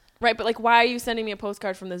normal. Right, but like, why are you sending me a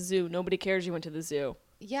postcard from the zoo? Nobody cares you went to the zoo.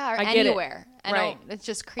 Yeah, or anywhere. Right. It's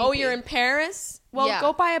just creepy. Oh, you're in Paris? Well,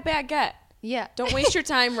 go buy a baguette. Yeah. Don't waste your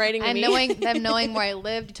time writing to me. knowing where I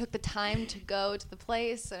lived, you took the time to go to the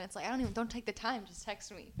place, and it's like, don't take the time, just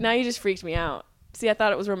text me. Now you just freaked me out. See, I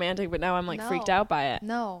thought it was romantic, but now I'm like freaked out by it.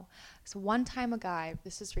 No. So one time a guy,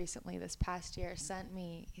 this past year, sent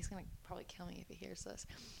me, he's going to probably kill me if he hears this.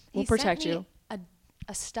 We'll protect you.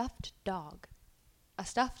 A stuffed dog.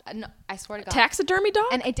 No, I swear to God. Taxidermy dog?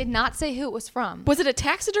 And it did not say who it was from. Was it a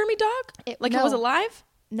taxidermy dog? It was alive?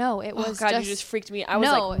 No, it was. Oh God, you just freaked me. I was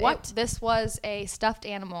like, what? This was a stuffed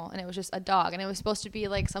animal, and it was just a dog, and it was supposed to be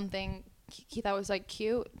like something he thought it was like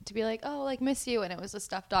cute to be like, oh, like miss you, and it was a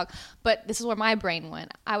stuffed dog. But this is where my brain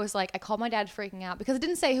went. I was like, I called my dad freaking out because it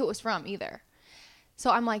didn't say who it was from either. So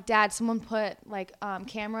I'm like, Dad, someone put like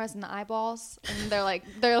cameras in the eyeballs, and they're like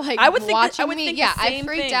I would watching think me. Yeah, I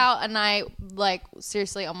freaked out, and I like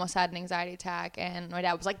seriously almost had an anxiety attack. And my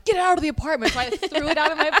dad was like, "Get out of the apartment!" So I threw it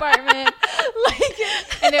out of my apartment,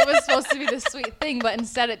 and it was supposed to be this sweet thing, but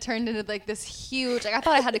instead it turned into like this huge. Like I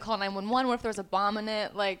thought I had to call 911. What if there was a bomb in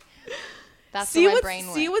it? Like that's where my brain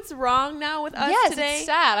went. See what's wrong now with us today? Yes, it's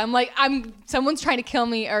sad. I'm like, someone's trying to kill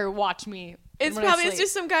me or watch me. It's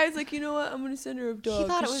just some guy's like, you know what? I'm gonna send her a dog. He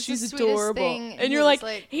thought it was she's the sweetest adorable. thing, and you're like,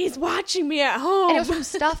 he's watching me at home. And it was from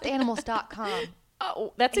stuffedanimals.com.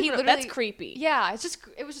 Oh, that's creepy. Yeah,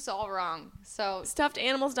 it was just all wrong. So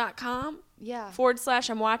stuffedanimals.com. Yeah. /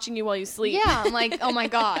 I'm watching you while you sleep. Yeah, I'm like, oh my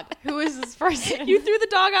God, who is this person? You threw the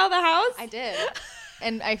dog out of the house? I did,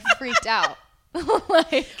 and I freaked out.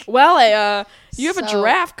 You have a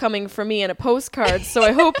giraffe coming from me in a postcard, so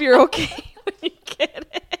I hope you're okay when you get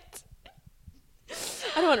it.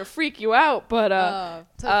 I don't want to freak you out, but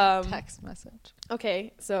it's a text message.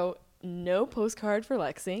 Okay, so no postcard for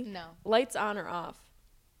Lexi. No. Lights on or off?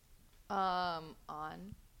 On.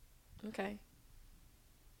 Okay.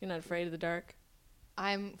 You're not afraid of the dark?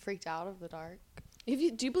 I'm freaked out of the dark. Do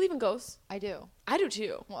you believe in ghosts? I do. I do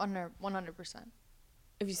too. 100%.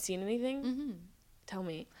 Have you seen anything? Mm-hmm. Tell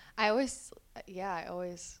me. I always.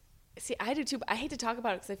 See, I do too, but I hate to talk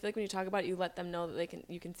about it because I feel like when you talk about it, you let them know that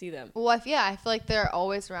you can see them. Well, I feel like they're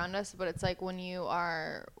always around us, but it's like when you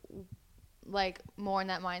are like more in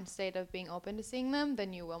that mind state of being open to seeing them,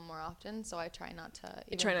 then you will more often. So I try not to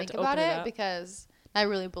think about it because I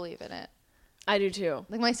really believe in it. I do too.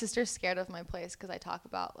 Like my sister's scared of my place because I talk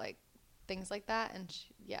about like things like that, and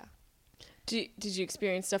Did you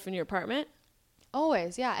experience stuff in your apartment?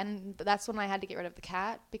 Always, yeah. And that's when I had to get rid of the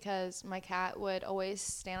cat because my cat would always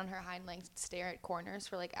stand on her hind legs and stare at corners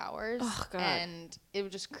for like hours. Oh, God. And it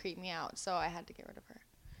would just creep me out. So I had to get rid of her.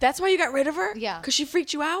 That's why you got rid of her? Yeah. Because she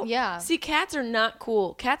freaked you out? Yeah. See, cats are not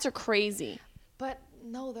cool. Cats are crazy. But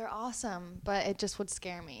no, they're awesome. But it just would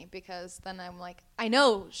scare me because then I'm like, I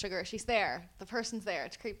know, Sugar, she's there. The person's there.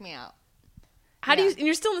 It's creeped me out. And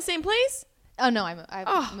you're still in the same place? Oh, no,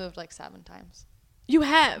 I've moved like 7 times. You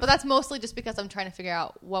have? But that's mostly just because I'm trying to figure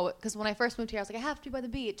out because when I first moved here, I was like, I have to be by the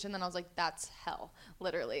beach. And then I was like, that's hell,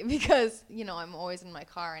 literally. Because, I'm always in my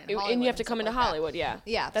car. And you have to come into Hollywood, yeah.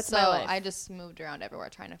 Yeah. That's so my life. I just moved around everywhere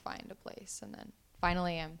trying to find a place. And then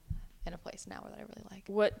finally I'm in a place now that I really like.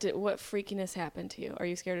 What freakiness happened to you? Are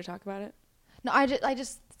you scared to talk about it? No, I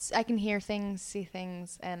can hear things, see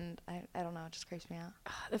things, and I don't know. It just creeps me out.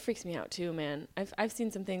 That freaks me out too, man. I've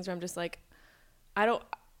seen some things where I'm just like,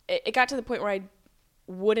 it got to the point where I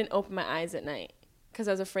wouldn't open my eyes at night because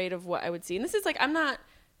I was afraid of what I would see. And this is like, I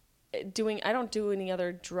don't do any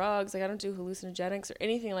other drugs. Like I don't do hallucinogenics or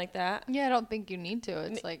anything like that. Yeah, I don't think you need to.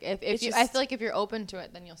 It's like I feel like if you're open to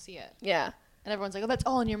it, then you'll see it. Yeah. And everyone's like, "Oh, that's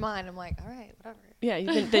all in your mind." I'm like, "All right, whatever." Yeah,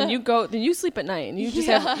 then you sleep at night and you just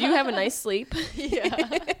have a nice sleep.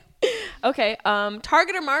 Yeah. Okay.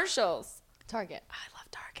 Target or Marshalls? Target. I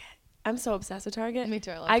love Target. I'm so obsessed with Target. Me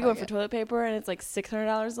too. I love Target. Go in for toilet paper and it's like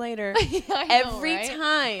 $600 later. Every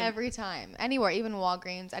time. Every time. Anywhere, even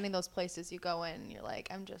Walgreens, any of those places you go in, you're like,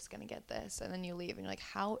 I'm just gonna get this, and then you leave and you're like,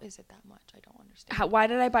 how is it that much? I don't understand. Why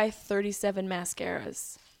did I buy 37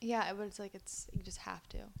 mascaras? Yeah, but it's like you just have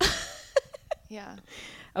to. Yeah.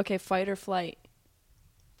 Okay, fight or flight?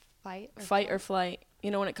 Fight or flight.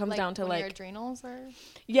 When it comes down to your adrenals or?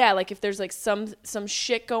 Yeah, like if there's like some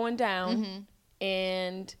shit going down,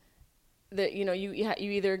 and you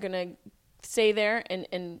either gonna stay there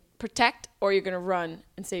and protect, or you're gonna run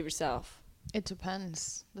and save yourself. It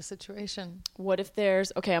depends the situation. What if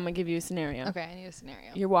there's I'm gonna give you a scenario. Okay, I need a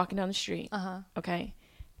scenario. You're walking down the street. Okay.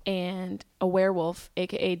 And a werewolf,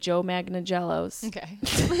 aka Joe Magnagellos. Okay.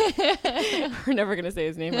 We're never gonna say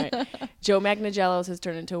his name right. Joe Magnagellos has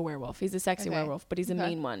turned into a werewolf. He's a sexy werewolf, but he's a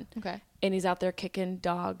mean one. Okay. And he's out there kicking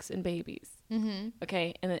dogs and babies. Mm-hmm.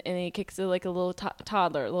 Okay. And he kicks it like a little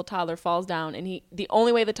toddler. A little toddler falls down, and the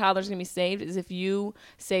only way the toddler's gonna be saved is if you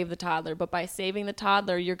save the toddler. But by saving the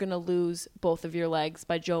toddler, you're gonna lose both of your legs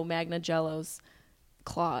by Joe Magnagellos'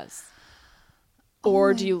 claws.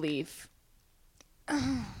 Or do you leave?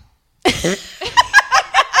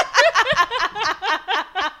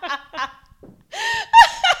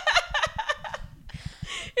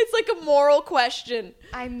 It's like a moral question.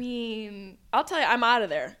 I mean, I'll tell you, I'm out of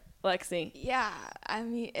there. Lexi? Yeah, I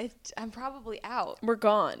mean, I'm probably out. We're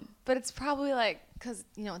gone. But it's probably like, because,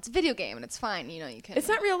 it's a video game and it's fine. You can. It's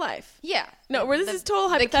not real life. Yeah. No, this is total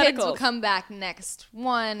hypothetical. The kids will come back next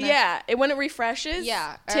one. Yeah, when it refreshes,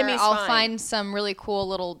 Timmy's I'll fine. find some really cool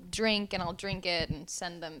little drink and I'll drink it and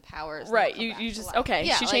send them powers. Right, you just,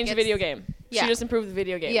 okay, she changed the video game. Yeah. She just improved the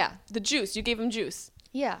video game. Yeah. The juice, you gave him juice.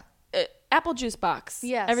 Yeah. Apple juice box.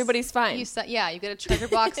 Yes. Everybody's fine. You get a treasure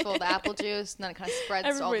box full of apple juice, and then it kind of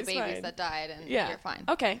spreads to all the babies fine. that died, and you're fine.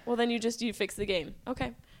 Okay. Well, then you fix the game.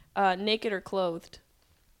 Okay. Naked or clothed?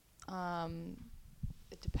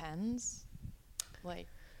 It depends. Like,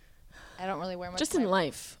 I don't really wear much. Just in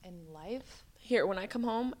life. In life? Here, when I come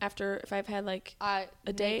home if I've had like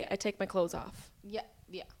a day, I take my clothes off. Yeah.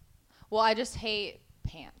 Well, I just hate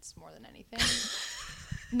pants more than anything.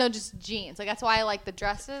 No, just jeans. Like, that's why I like the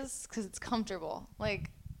dresses, because it's comfortable. Like,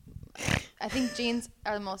 I think jeans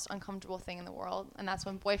are the most uncomfortable thing in the world. And that's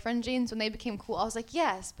when boyfriend jeans, when they became cool, I was like,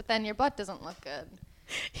 yes, but then your butt doesn't look good.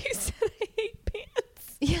 You said I hate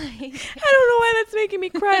pants. Yeah, I don't know why that's making me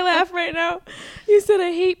laugh right now. You said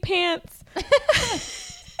I hate pants.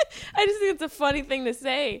 I just think it's a funny thing to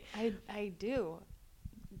say. I do.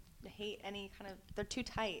 I hate any kind of, they're too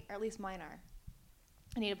tight, or at least mine are.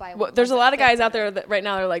 I need to buy one. Well, there's a lot of guys out there that right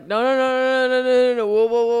now they're like, no,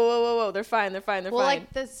 whoa, they're fine. Well, fine.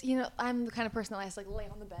 Like this, I'm the kind of person that likes to lay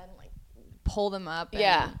on the bed and pull them up. And,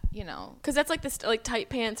 yeah, because that's like this tight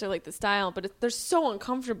pants are like the style, but they're so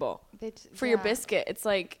uncomfortable for your biscuit. It's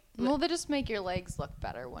like, well, they just make your legs look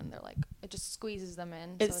better when they're like, it just squeezes them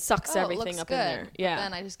in. It sucks everything up in there. Yeah, but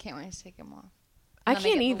then I just can't wait to take them off. I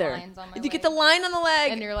can't either. You get the line on the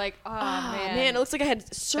leg, and you're like, oh man, it looks like I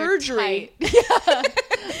had surgery.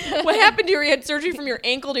 What happened to you? You had surgery from your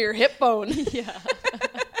ankle to your hip bone. Yeah.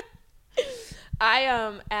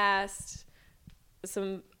 I asked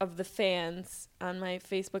some of the fans on my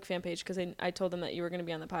Facebook fan page, because I told them that you were going to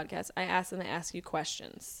be on the podcast. I asked them to ask you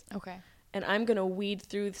questions. Okay. And I'm going to weed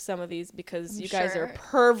through some of these because you guys are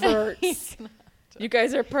perverts. You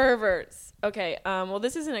guys are perverts. Okay. Well,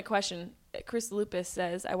 this isn't a question. Chris Lupus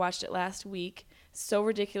says, I watched it last week. So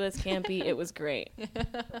ridiculous, campy. It was great.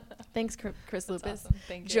 Thanks, Chris Lupus. Awesome.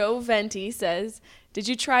 Thank you. Joe Venti says, did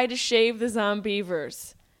you try to shave the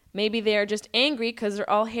Zombeavers? Maybe they are just angry because they're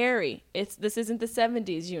all hairy. This isn't the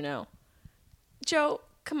 70s, Joe,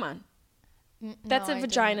 come on. That's a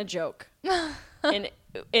vagina joke.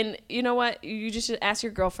 And you know what? You just should ask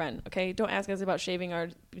your girlfriend, okay? Don't ask us about shaving our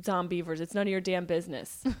Zombeavers. It's none of your damn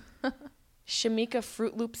business. Shamika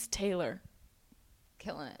Fruit Loops Taylor.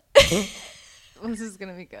 Killing it. This is going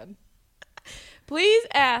to be good. Please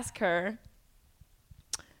ask her.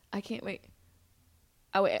 I can't wait.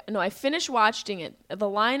 Oh, wait. No, I finished watching it. The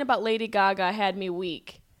line about Lady Gaga had me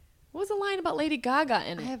weak. What was the line about Lady Gaga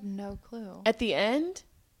in it? I have no clue. At the end?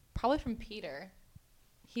 Probably from Peter.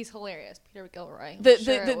 He's hilarious. Peter Gilroy.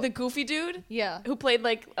 The goofy dude? Yeah. Who played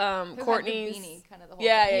Courtney's beanie kind of the whole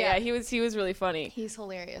yeah. He was really funny. He's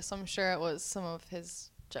hilarious. I'm sure it was some of his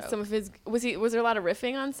jokes. Some of his was there a lot of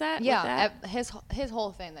riffing on set? Yeah. His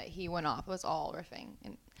whole thing that he went off was all riffing.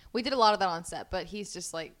 And we did a lot of that on set, but he's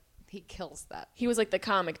just he kills that. He was like the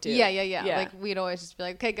comic dude. Yeah. Like we'd always just be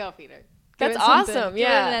like, "Okay, go, Peter." That's awesome. Yeah.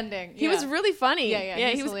 Give it an ending. He was really funny.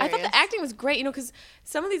 Yeah. He was. I thought the acting was great. Because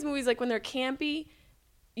some of these movies, like when they're campy,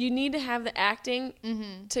 you need to have the acting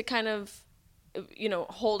to kind of,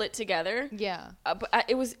 hold it together. Yeah. But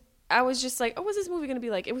I was just like, oh, what's this movie going to be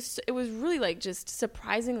like? It was really like just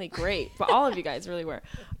surprisingly great. But all of you guys really were.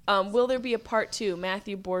 Will there be a part 2?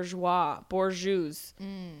 Matthew Bourgeois.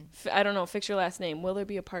 I don't know. Fix your last name. Will there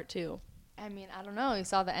be a part 2? I mean, I don't know. You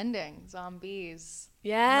saw the ending. Zombies.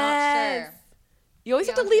 Yes. Not sure. You always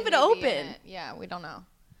have to leave it open. Yeah, we don't know.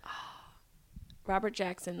 Robert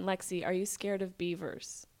Jackson, Lexi, are you scared of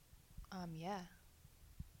beavers? Yeah.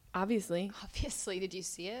 Obviously. Did you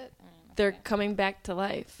see it? They're coming back to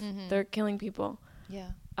life. They're killing people. Yeah.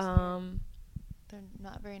 They're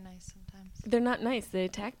not very nice sometimes. They're not nice. They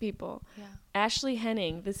attack people. Yeah. Ashley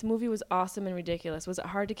Henning, this movie was awesome and ridiculous. Was it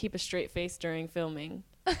hard to keep a straight face during filming?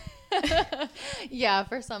 Yeah,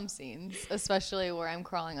 for some scenes, especially where I'm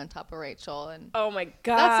crawling on top of Rachel. And oh my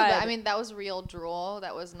God. that was real drool.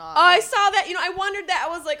 That was not. Oh, I saw that. I wondered that.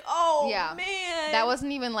 I was like, oh, yeah, man. That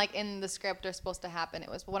wasn't even in the script or supposed to happen. It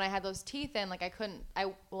was when I had those teeth in,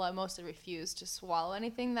 I mostly refused to swallow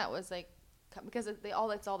anything that was because it's all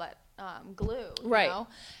that glue, right?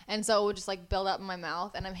 And so it would just build up in my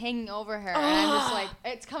mouth, and I'm hanging over her, and I'm just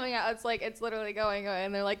it's coming out. It's literally going,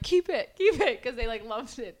 and they're like, keep it, because they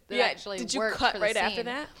loved it. Actually, did you cut right after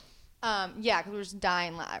that? Yeah, because we were just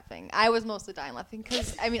dying laughing. I was mostly dying laughing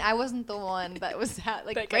because, I mean, I wasn't the one that was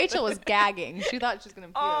Rachel was gagging. She thought she was going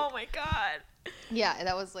to puke. Oh, my God. Yeah,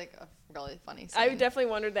 that was like a really funny scene. I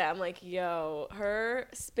definitely wondered that. I'm like, yo, her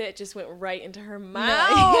spit just went right into her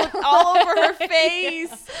mouth, all over her face.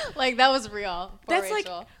 Yeah. Like, that was real. Poor That's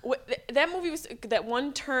Rachel. like, that movie was, that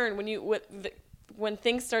one turn when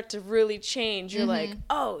things start to really change, you're like,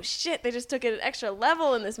 oh, shit, they just took it an extra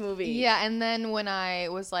level in this movie. Yeah, and then when I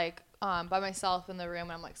was like, by myself in the room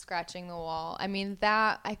and I'm like scratching the wall. I mean,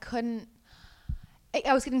 that I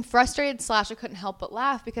was getting frustrated / I couldn't help but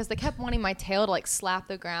laugh because they kept wanting my tail to like slap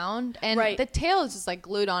the ground, and the tail is just like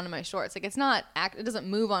glued onto my shorts. Like, it doesn't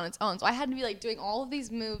move on its own. So I had to be like doing all of these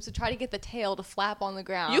moves to try to get the tail to flap on the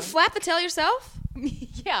ground. You flap the tail yourself?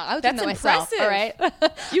 Yeah, I was doing that myself. Impressive. All right,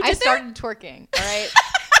 I started twerking. All right.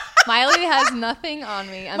 Miley has nothing on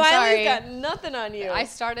me. I'm sorry. Miley's got nothing on you. I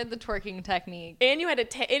started the twerking technique, and you had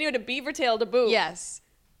a beaver tail to boot. Yes,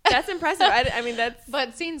 that's impressive. I mean, that's.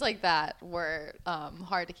 But scenes like that were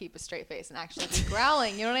hard to keep a straight face and actually be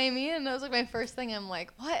growling. You know what I mean? And that was like my first thing. I'm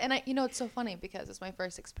like, what? And it's so funny because it's my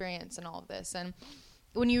first experience in all of this. And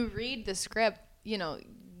when you read the script,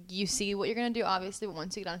 you see what you're gonna do, obviously, but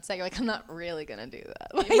once you get on set, you're like, I'm not really gonna do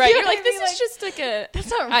that. Like, right? You're like, this is just like a that's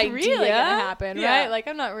not idea. really gonna happen, right? Like,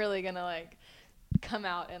 I'm not really gonna like come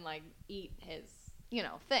out and like eat his,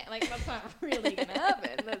 thing. Like, that's not really gonna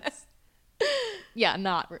happen. That's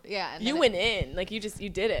And you went in, like you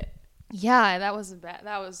did it. Yeah, that was bad.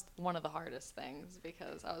 That was one of the hardest things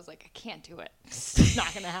because I was like, I can't do it. It's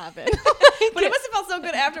not gonna happen. But it must have felt so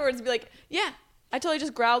good afterwards to be like, yeah. I totally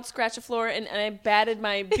just growled, scratched the floor, and I batted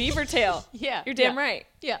my beaver tail. Yeah. You're damn right.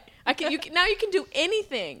 Yeah. Now you can do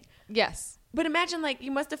anything. Yes. But imagine, like,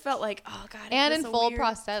 you must have felt like, oh, God. And in full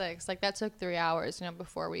prosthetics. Like, that took 3 hours,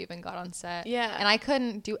 before we even got on set. Yeah. And I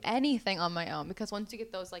couldn't do anything on my own because once you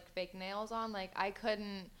get those, like, fake nails on, like, I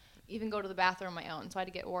couldn't even go to the bathroom on my own. So I had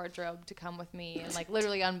to get wardrobe to come with me and, like,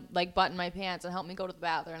 literally button my pants and help me go to the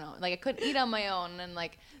bathroom. Like, I couldn't eat on my own, and,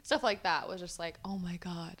 like, stuff like that was just like, oh my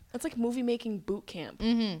God. That's like movie making boot camp.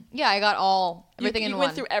 Mm-hmm. Yeah, I got everything in one. You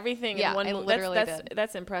went through everything in one movie.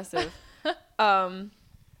 That's impressive.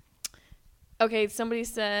 Okay, somebody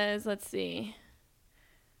says, let's see.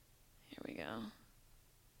 Here we go.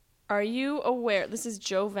 Are you aware, this is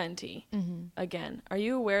Joe Venti again. Are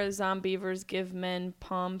you aware Zombeavers give men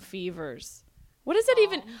palm fevers? What is it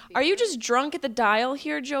even? Are you just drunk at the dial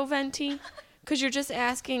here, Joe Venti? Because you're just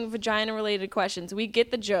asking vagina-related questions. We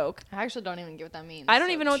get the joke. I actually don't even get what that means. I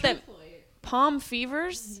don't even know what that... Palm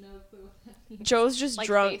fevers? No clue what that means. Joe's just like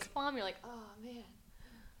drunk. Face palm, you're like, oh, man.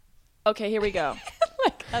 Okay, here we go.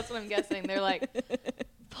 Like, that's what I'm guessing. They're like,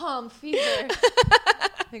 palm fever.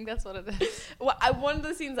 I think that's what it is. Well, one of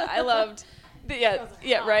the scenes that I loved...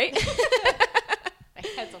 right? My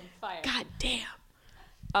head's on fire. God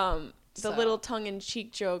damn. The little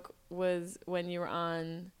tongue-in-cheek joke was when you were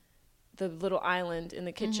on the little island in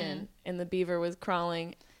the kitchen and the beaver was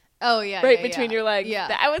crawling between your legs.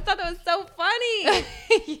 Yeah. I always thought that was so funny.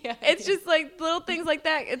 It's just like little things like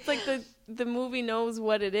that. It's like the movie knows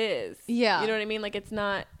what it is. Yeah. You know what I mean? Like, it's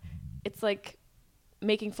not, it's like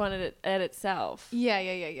making fun of it at itself. Yeah.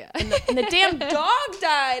 And the damn dog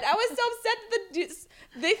died. I was so upset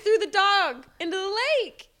that they threw the dog into the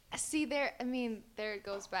lake. See, there it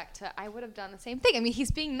goes back to, I would have done the same thing. I mean,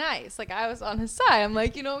 he's being nice. Like, I was on his side. I'm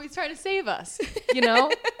like, he's trying to save us,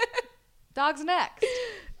 Dog's next.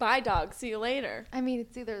 Bye, dog. See you later. I mean,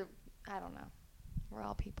 it's either, I don't know. We're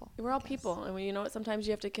all people. We're all people. And you know what? Sometimes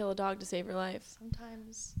you have to kill a dog to save your life.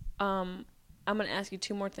 Sometimes. I'm going to ask you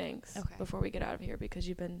 2 more things before we get out of here because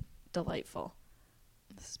you've been delightful.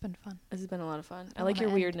 This has been fun. This has been a lot of fun. I like your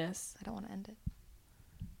weirdness. I don't want to end it.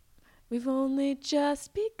 We've only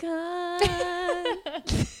just begun.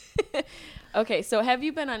 Okay, so have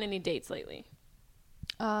you been on any dates lately?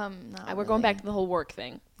 We're going back to the whole work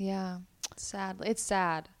thing. Yeah, sadly, it's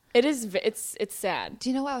sad. It is. It's sad. Do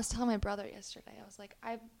you know what I was telling my brother yesterday? I was like,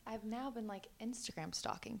 I've now been like Instagram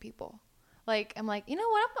stalking people. Like, I'm like, you know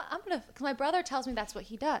what? I'm gonna. Cause my brother tells me that's what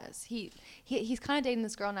he does. He's kind of dating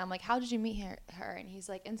this girl now. I'm like, how did you meet her? And he's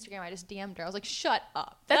like, Instagram. I just DM'd her. I was like, shut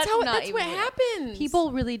up. That's what happens.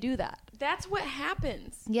 People really do that. That's what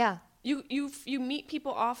happens. Yeah. You meet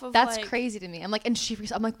people off of. That's crazy to me. I'm like,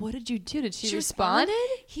 I'm like, what did you do? Did she respond?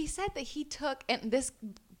 Responded? He said that he took, and this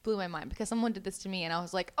blew my mind because someone did this to me and I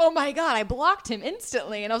was like, oh my God, I blocked him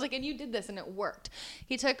instantly. And I was like, and you did this and it worked.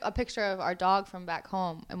 He took a picture of our dog from back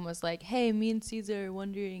home and was like, hey, me and Caesar are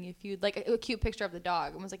wondering if you'd like a cute picture of the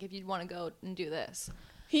dog and was like, if you'd want to go and do this.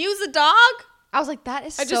 He used the dog? I was like, that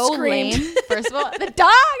is so lame. First of all, the dog.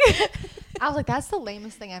 I was like, that's the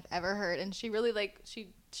lamest thing I've ever heard. And she really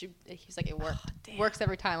he's like, it works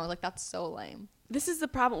every time. I was like, that's so lame. This is the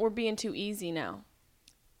problem. We're being too easy now.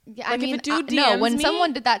 Yeah, like, I mean, if a dude DMs when me,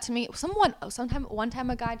 someone did that to me, one time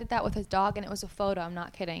a guy did that with his dog, and it was a photo. I'm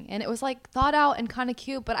not kidding, and it was like thought out and kind of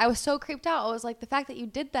cute, but I was so creeped out. I was like, the fact that you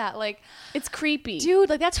did that, like, it's creepy, dude.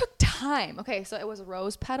 Like, that took time. Okay, so it was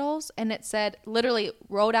rose petals, and it said, literally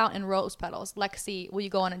wrote out in rose petals, Lexi, will you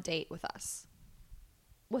go on a date with us?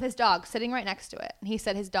 With his dog sitting right next to it, and he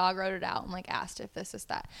said his dog wrote it out and like asked if this is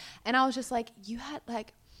that, and I was just like, you had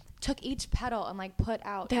like. Took each petal and like put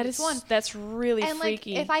out that's really and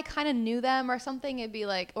freaky. Like, if I kind of knew them or something, it'd be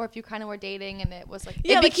like, or if you kind of were dating and it was like,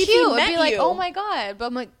 yeah, it'd like be cute, it'd be like, oh my god, but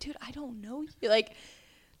I'm like, dude, I don't know you. Like,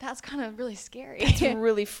 that's kind of really scary. It's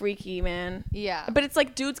really freaky, man. Yeah, but it's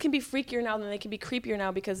like dudes can be freakier now than they can be creepier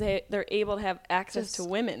now because they're able to have access to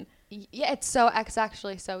women. Yeah, it's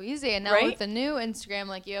actually so easy. And now with the new Instagram,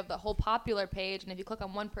 like, you have the whole popular page, and if you click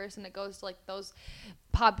on one person, it goes to like those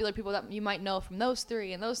popular people that you might know from those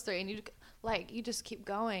three, and you just keep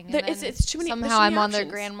going. And it's too many. Somehow I'm on their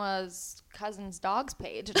grandma's cousin's dog's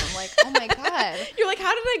page, and I'm like, oh my god. You're like,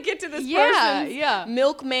 how did I get to this person's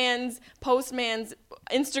milkman's, postman's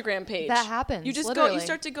Instagram page? That happens. You just literally. You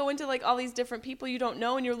start to go into like all these different people you don't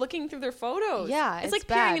know, and you're looking through their photos. Yeah, it's like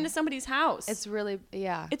peering into somebody's house. It's really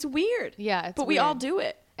it's weird. Yeah, but we all do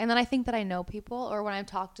it. And then I think that I know people, or when I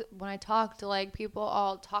talk to like people,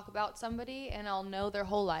 I'll talk about somebody and I'll know their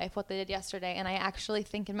whole life, what they did yesterday, and I actually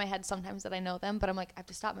think in my head sometimes that I know them, but I'm like, I have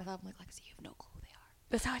to stop myself. I'm like, Lexi, you have no clue who they are.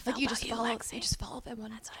 That's how I felt like, about you, Lexi. You just follow them.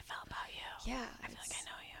 That's how I felt about you. Yeah, I feel like I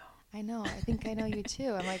know you. I know. I think I know you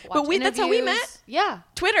too. I'm like, but that's how we met. Yeah,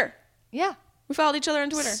 Twitter. Yeah, we followed each other on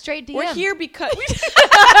Twitter. Straight DM. We're here because.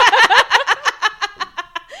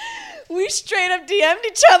 We straight up DM'd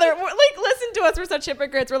each other. We're like, listen to us. We're such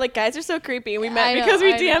hypocrites. We're like, guys are so creepy. And we met because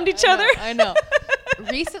we DM'd each other. I know.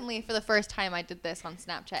 Recently, for the first time, I did this on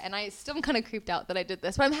Snapchat. And I still am kind of creeped out that I did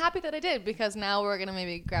this. But I'm happy that I did, because now we're going to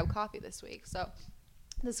maybe grab coffee this week. So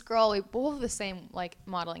this girl, we both have the same like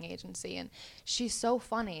modeling agency. And she's so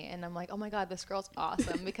funny. And I'm like, oh my God, this girl's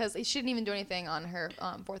awesome. Because she didn't even do anything on her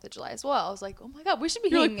 4th of July as well. I was like, oh my God, we should be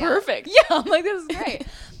hanging out. Perfect. Yeah, I'm like, this is great.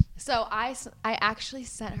 So I actually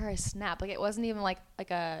sent her a snap. Like, it wasn't even like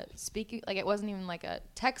a speaking, like, it wasn't even like a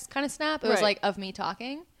text kind of snap. It was like of me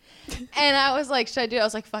talking. And I was like, should I do it? I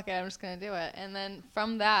was like, fuck it, I'm just going to do it. And then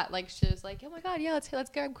from that, like, she was like, oh my God, yeah,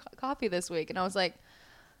 let's grab coffee this week. And I was like,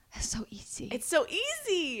 that's so easy. It's so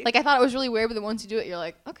easy. Like, I thought it was really weird, but then once you do it, you're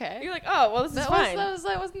like, okay. You're like, oh, well, this is fine.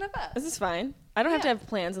 That wasn't that bad. This is fine. I don't have to have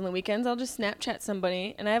plans on the weekends. I'll just Snapchat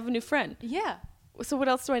somebody, and I have a new friend. Yeah. So what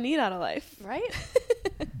else do I need out of life? Right?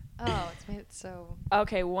 Oh, it's made it so...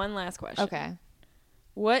 Okay, one last question. Okay.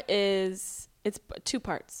 It's 2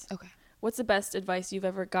 parts. Okay. What's the best advice you've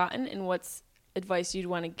ever gotten, and what's advice you'd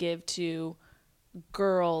want to give to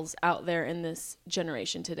girls out there in this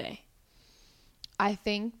generation today? I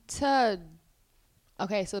think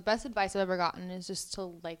okay, so the best advice I've ever gotten is just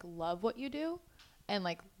to, like, love what you do and,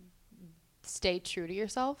 like, stay true to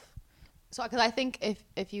yourself. So, because I think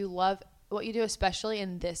if you love what you do, especially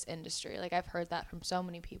in this industry, like, I've heard that from so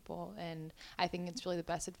many people, and I think it's really the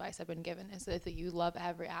best advice I've been given is that if you love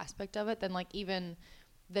every aspect of it, then, like, even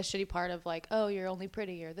the shitty part of, like, oh, you're only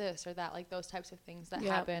pretty or this or that, like, those types of things that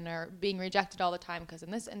happen, or being rejected all the time, because in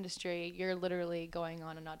this industry you're literally going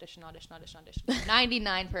on an audition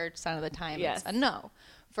 99% of the time it's a no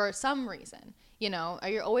for some reason, you know, or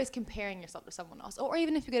you're always comparing yourself to someone else, or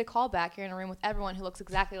even if you get a call back, you're in a room with everyone who looks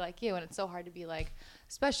exactly like you, and it's so hard to be like,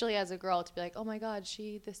 especially as a girl, to be like, oh my God,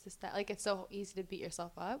 she this that, like, it's so easy to beat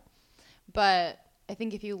yourself up. But I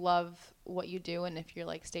think if you love what you do, and if you're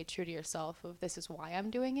like, stay true to yourself of, this is why I'm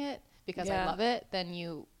doing it, because I love it, then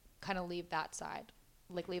you kind of leave that aside.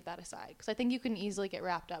 Because I think you can easily get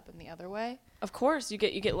wrapped up in the other way. Of course, you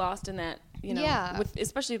get lost in that, you know,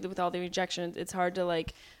 especially with all the rejection. It's hard to,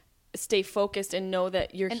 like, stay focused and know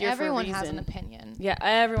that you're here for a reason. And everyone has an opinion. Yeah,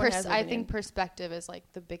 everyone has an opinion. I think perspective is, like,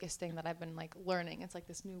 the biggest thing that I've been, like, learning. It's like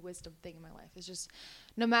this new wisdom thing in my life. It's just,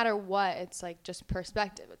 no matter what, it's like just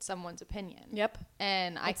perspective. It's someone's opinion. Yep.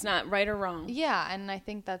 And it's not right or wrong. Yeah, and I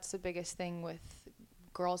think that's the biggest thing with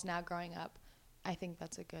girls now growing up. I think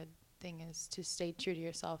that's a good thing, is to stay true to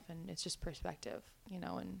yourself, and it's just perspective, you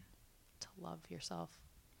know, and to love yourself.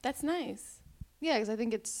 That's nice. Yeah, because I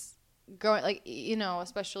think it's growing, like, you know,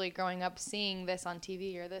 especially growing up, seeing this on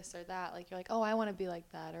TV or this or that, like, you're like, oh, I want to be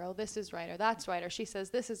like that, or oh, this is right, or that's right, or she says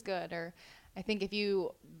this is good, or I think if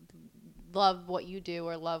you love what you do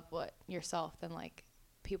or love what yourself, then, like,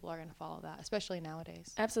 people are going to follow that, especially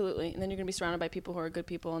nowadays. Absolutely. And then you're going to be surrounded by people who are good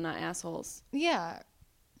people and not assholes. Yeah.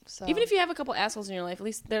 So even if you have a couple assholes in your life, at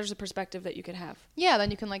least there's a perspective that you could have. Yeah,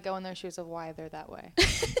 then you can like go in their shoes of why they're that way.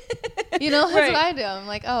 That's what I do. I'm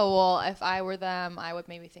like, oh, well, if I were them, I would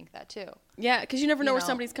maybe think that too. Yeah, because you never know where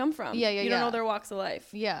somebody's come from. Yeah, You don't know their walks of life.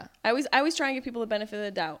 Yeah. I always try and give people the benefit of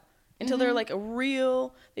the doubt until they're like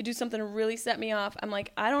they do something to really set me off. I'm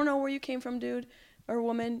like, I don't know where you came from, dude or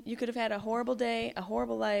woman. You could have had a horrible day, a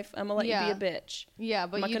horrible life. I'm going to let you be a bitch. Yeah,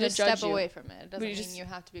 but you just step away from it. It doesn't mean you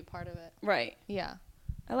have to be part of it. Right. Yeah.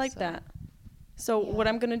 I like that. So what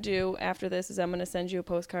I'm going to do after this is I'm going to send you a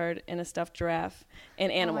postcard and a stuffed giraffe and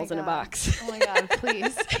animals in a box. Oh my God,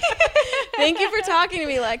 please. Thank you for talking to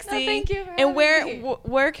me, Lexi. No, thank you for And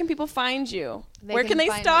where can people find you? Where can they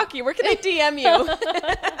stalk you? Where can they DM you?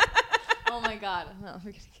 Oh my God. No,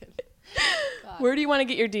 we're gonna get it. Where do you want to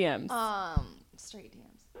get your DMs? Straight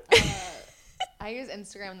DMs. I use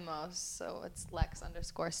Instagram the most, so it's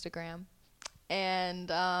Lex_Instagram.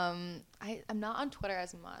 And I'm not on Twitter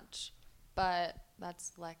as much, but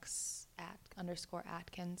that's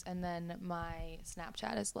Lex_Atkins. And then my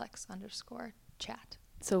Snapchat is Lex_chat.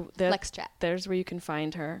 So Lex Chat. There's where you can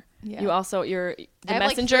find her. Yeah. You also the I have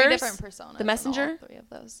messengers. Like 3 different personas. The messenger. All 3 of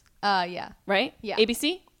those. Yeah. Right. Yeah.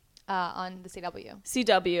 ABC. On the CW.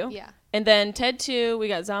 CW. Yeah. And then TED 2, we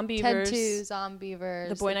got Zombeavers. TED 2, Zombeavers.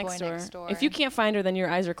 The Boy Next Door. If you can't find her, then your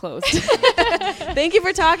eyes are closed. Thank you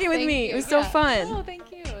for talking with me. You. It was so fun. Oh, thank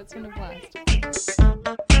you. It's been a blast.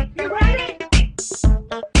 You ready?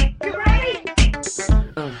 You ready?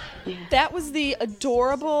 That was the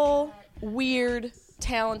adorable, weird,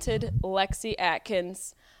 talented Lexi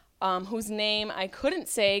Atkins, whose name I couldn't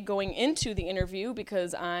say going into the interview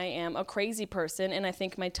because I am a crazy person and I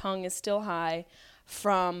think my tongue is still high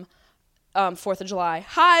from 4th of July.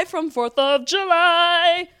 High from 4th of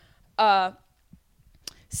July!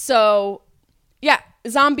 So, yeah,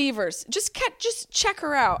 Zombeavers. Just check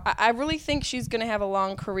her out. I really think she's going to have a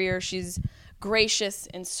long career. She's gracious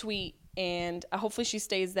and sweet, and hopefully she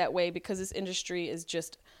stays that way because this industry is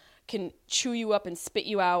just can chew you up and spit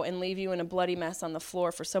you out and leave you in a bloody mess on the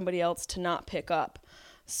floor for somebody else to not pick up.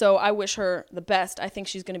 So I wish her the best. I think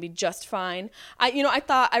she's going to be just fine. I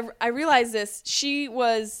realized this. She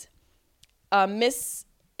was Miss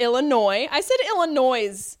Illinois. I said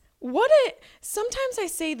Illinois. Sometimes I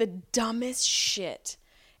say the dumbest shit.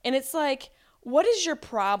 And it's like, what is your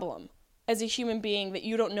problem as a human being that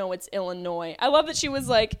you don't know it's Illinois? I love that she was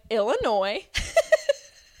like, Illinois.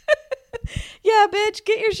 Yeah, bitch,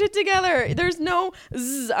 get your shit together. There's no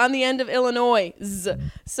Z on the end of Illinois. Z.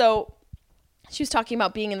 So she was talking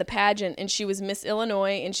about being in the pageant, and she was Miss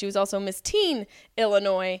Illinois, and she was also Miss Teen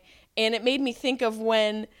Illinois. And it made me think of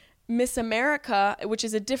when Miss America, which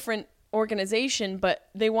is a different organization, but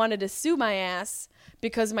they wanted to sue my ass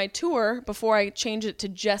because my tour, before I changed it to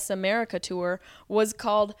Jess America Tour, was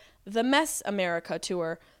called the Mess America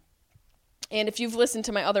Tour. And if you've listened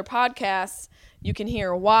to my other podcasts, you can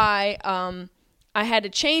hear why I had to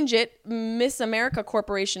change it. Miss America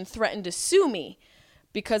Corporation threatened to sue me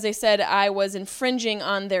because they said I was infringing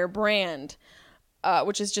on their brand,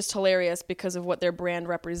 which is just hilarious because of what their brand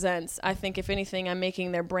represents. I think, if anything, I'm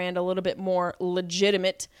making their brand a little bit more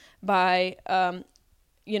legitimate by,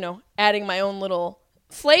 adding my own little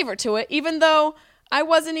flavor to it, even though I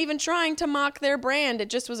wasn't even trying to mock their brand. It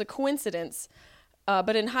just was a coincidence.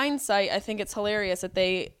 But in hindsight, I think it's hilarious that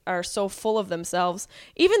they are so full of themselves.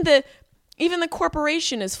 Even the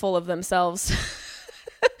corporation is full of themselves.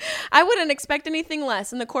 I wouldn't expect anything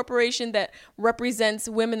less in the corporation that represents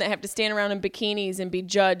women that have to stand around in bikinis and be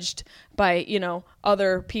judged by,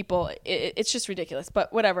 other people. It's just ridiculous.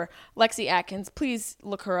 But whatever. Lexi Atkins, please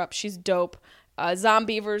look her up. She's dope.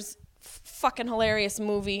 Zombeavers, fucking hilarious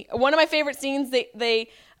movie. One of my favorite scenes,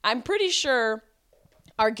 I'm pretty sure,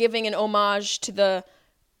 are giving an homage to the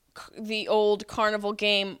old carnival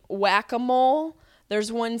game Whack-A-Mole.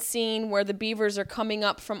 There's one scene where the beavers are coming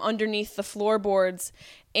up from underneath the floorboards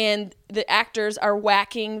and the actors are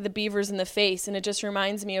whacking the beavers in the face, and it just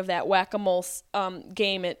reminds me of that Whack-A-Mole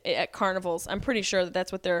game at carnivals. I'm pretty sure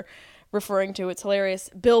that's what they're referring to. It's hilarious.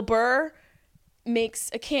 Bill Burr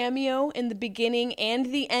makes a cameo in the beginning and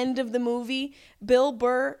the end of the movie. Bill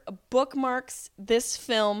Burr bookmarks this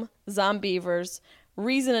film, Zombeavers,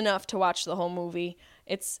 reason enough to watch the whole movie.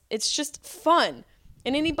 It's just fun.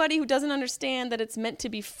 And anybody who doesn't understand that it's meant to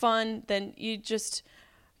be fun, then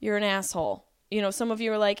you're an asshole. Some of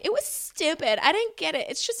you are like, it was stupid. I didn't get it.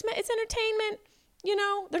 It's entertainment.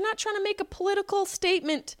 They're not trying to make a political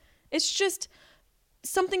statement. It's just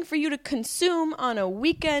something for you to consume on a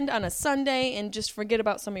weekend, on a Sunday, and just forget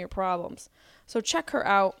about some of your problems. So check her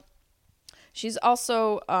out. She's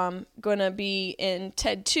also going to be in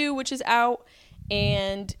TED 2, which is out.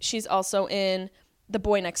 And she's also in The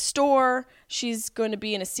Boy Next Door. She's going to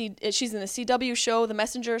be she's in the CW show, The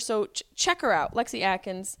Messenger. So check her out, Lexi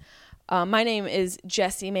Atkins. My name is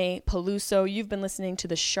Jessie Mae Peluso. You've been listening to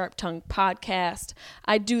the Sharp Tongue Podcast.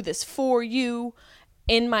 I do this for you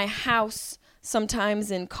in my house,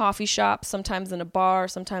 sometimes in coffee shops, sometimes in a bar,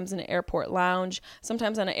 sometimes in an airport lounge,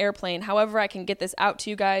 sometimes on an airplane. However I can get this out to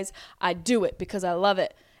you guys, I do it because I love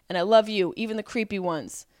it. And I love you, even the creepy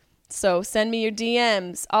ones. So send me your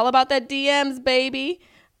DMs. All about that DMs, baby.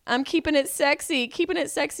 I'm keeping it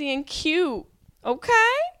sexy and cute.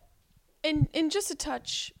 Okay? And just a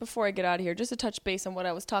touch, before I get out of here, just a touch base on what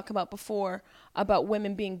I was talking about before, about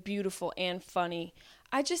women being beautiful and funny.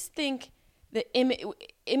 I just think the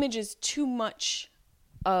image is too much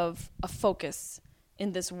of a focus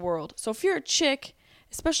in this world. So if you're a chick,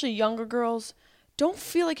 especially younger girls, don't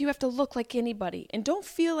feel like you have to look like anybody. And don't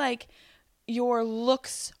feel like your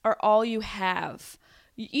looks are all you have.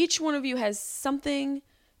 Each one of you has something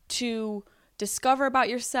to discover about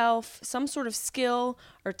yourself, some sort of skill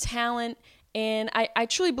or talent, and I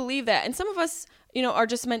truly believe that. And some of us, are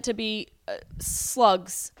just meant to be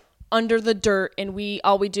slugs under the dirt, and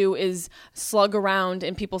all we do is slug around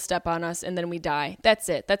and people step on us and then we die. That's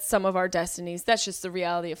it. That's some of our destinies. That's just the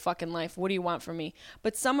reality of fucking life. What do you want from me?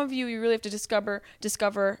 But some of you really have to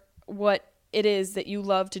discover what it is that you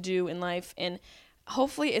love to do in life, and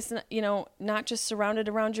hopefully it's not just surrounded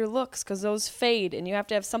around your looks, because those fade and you have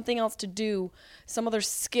to have something else to do, some other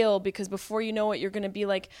skill, because before you know it, you're going to be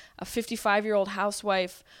like a 55-year-old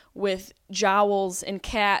housewife with jowls and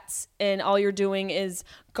cats, and all you're doing is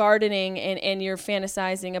gardening and you're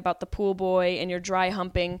fantasizing about the pool boy and you're dry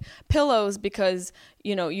humping pillows because,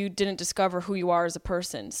 you didn't discover who you are as a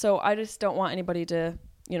person. So I just don't want anybody to,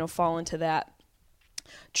 fall into that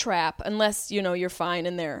trap unless, you're fine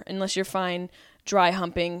in there, unless you're fine dry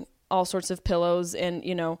humping all sorts of pillows and,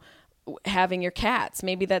 having your cats.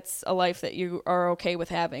 Maybe that's a life that you are okay with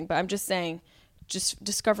having. But I'm just saying, just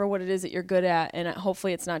discover what it is that you're good at, and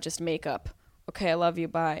hopefully it's not just makeup. Okay, I love you.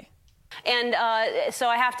 Bye. And so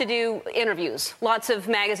I have to do interviews, lots of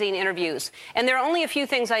magazine interviews. And there are only a few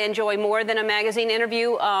things I enjoy more than a magazine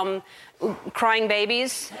interview. Crying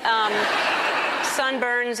babies,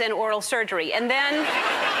 sunburns, and oral surgery. And then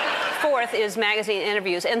fourth is magazine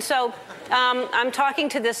interviews. And so I'm talking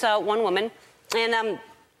to this one woman, and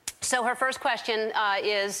so her first question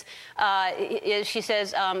is she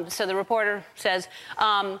says, so the reporter says,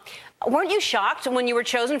 weren't you shocked when you were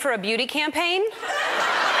chosen for a beauty campaign?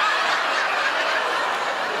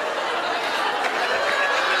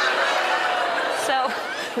 So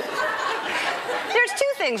there's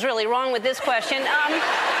two things really wrong with this question.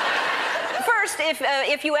 First,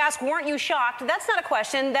 if you ask, weren't you shocked, that's not a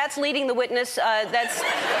question. That's leading the witness.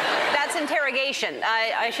 That's interrogation.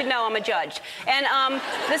 I should know, I'm a judge. And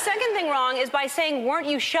the second thing wrong is by saying, weren't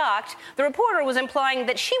you shocked, the reporter was implying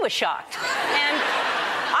that she was shocked. And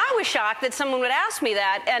I was shocked that someone would ask me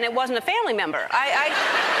that, and it wasn't a family member. I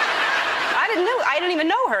didn't even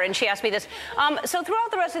know her, and she asked me this. So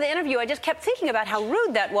throughout the rest of the interview, I just kept thinking about how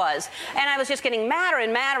rude that was. And I was just getting madder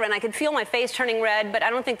and madder, and I could feel my face turning red, but I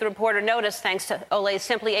don't think the reporter noticed, thanks to Olay's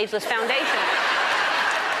Simply Ageless Foundation.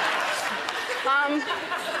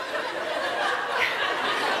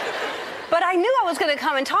 But I knew I was going to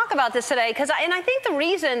come and talk about this today, and I think the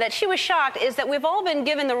reason that she was shocked is that we've all been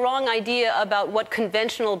given the wrong idea about what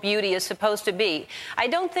conventional beauty is supposed to be. I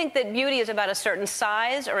don't think that beauty is about a certain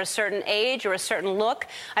size or a certain age or a certain look.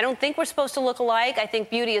 I don't think we're supposed to look alike. I think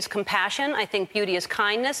beauty is compassion. I think beauty is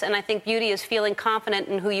kindness. And I think beauty is feeling confident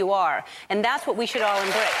in who you are. And that's what we should all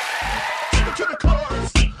embrace. To the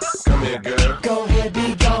chorus. Come here, girl. Go ahead,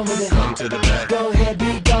 be gone with it. Come to the back. Go ahead,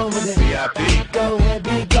 be gone with it. VIP. Go ahead,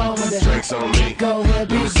 be gone with it. Drinks on me. Go ahead,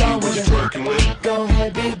 be gone with it. What you twerking with? Go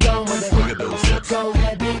ahead, be gone with it. Look at those hips. Go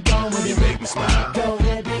ahead, be gone with it. You make me smile.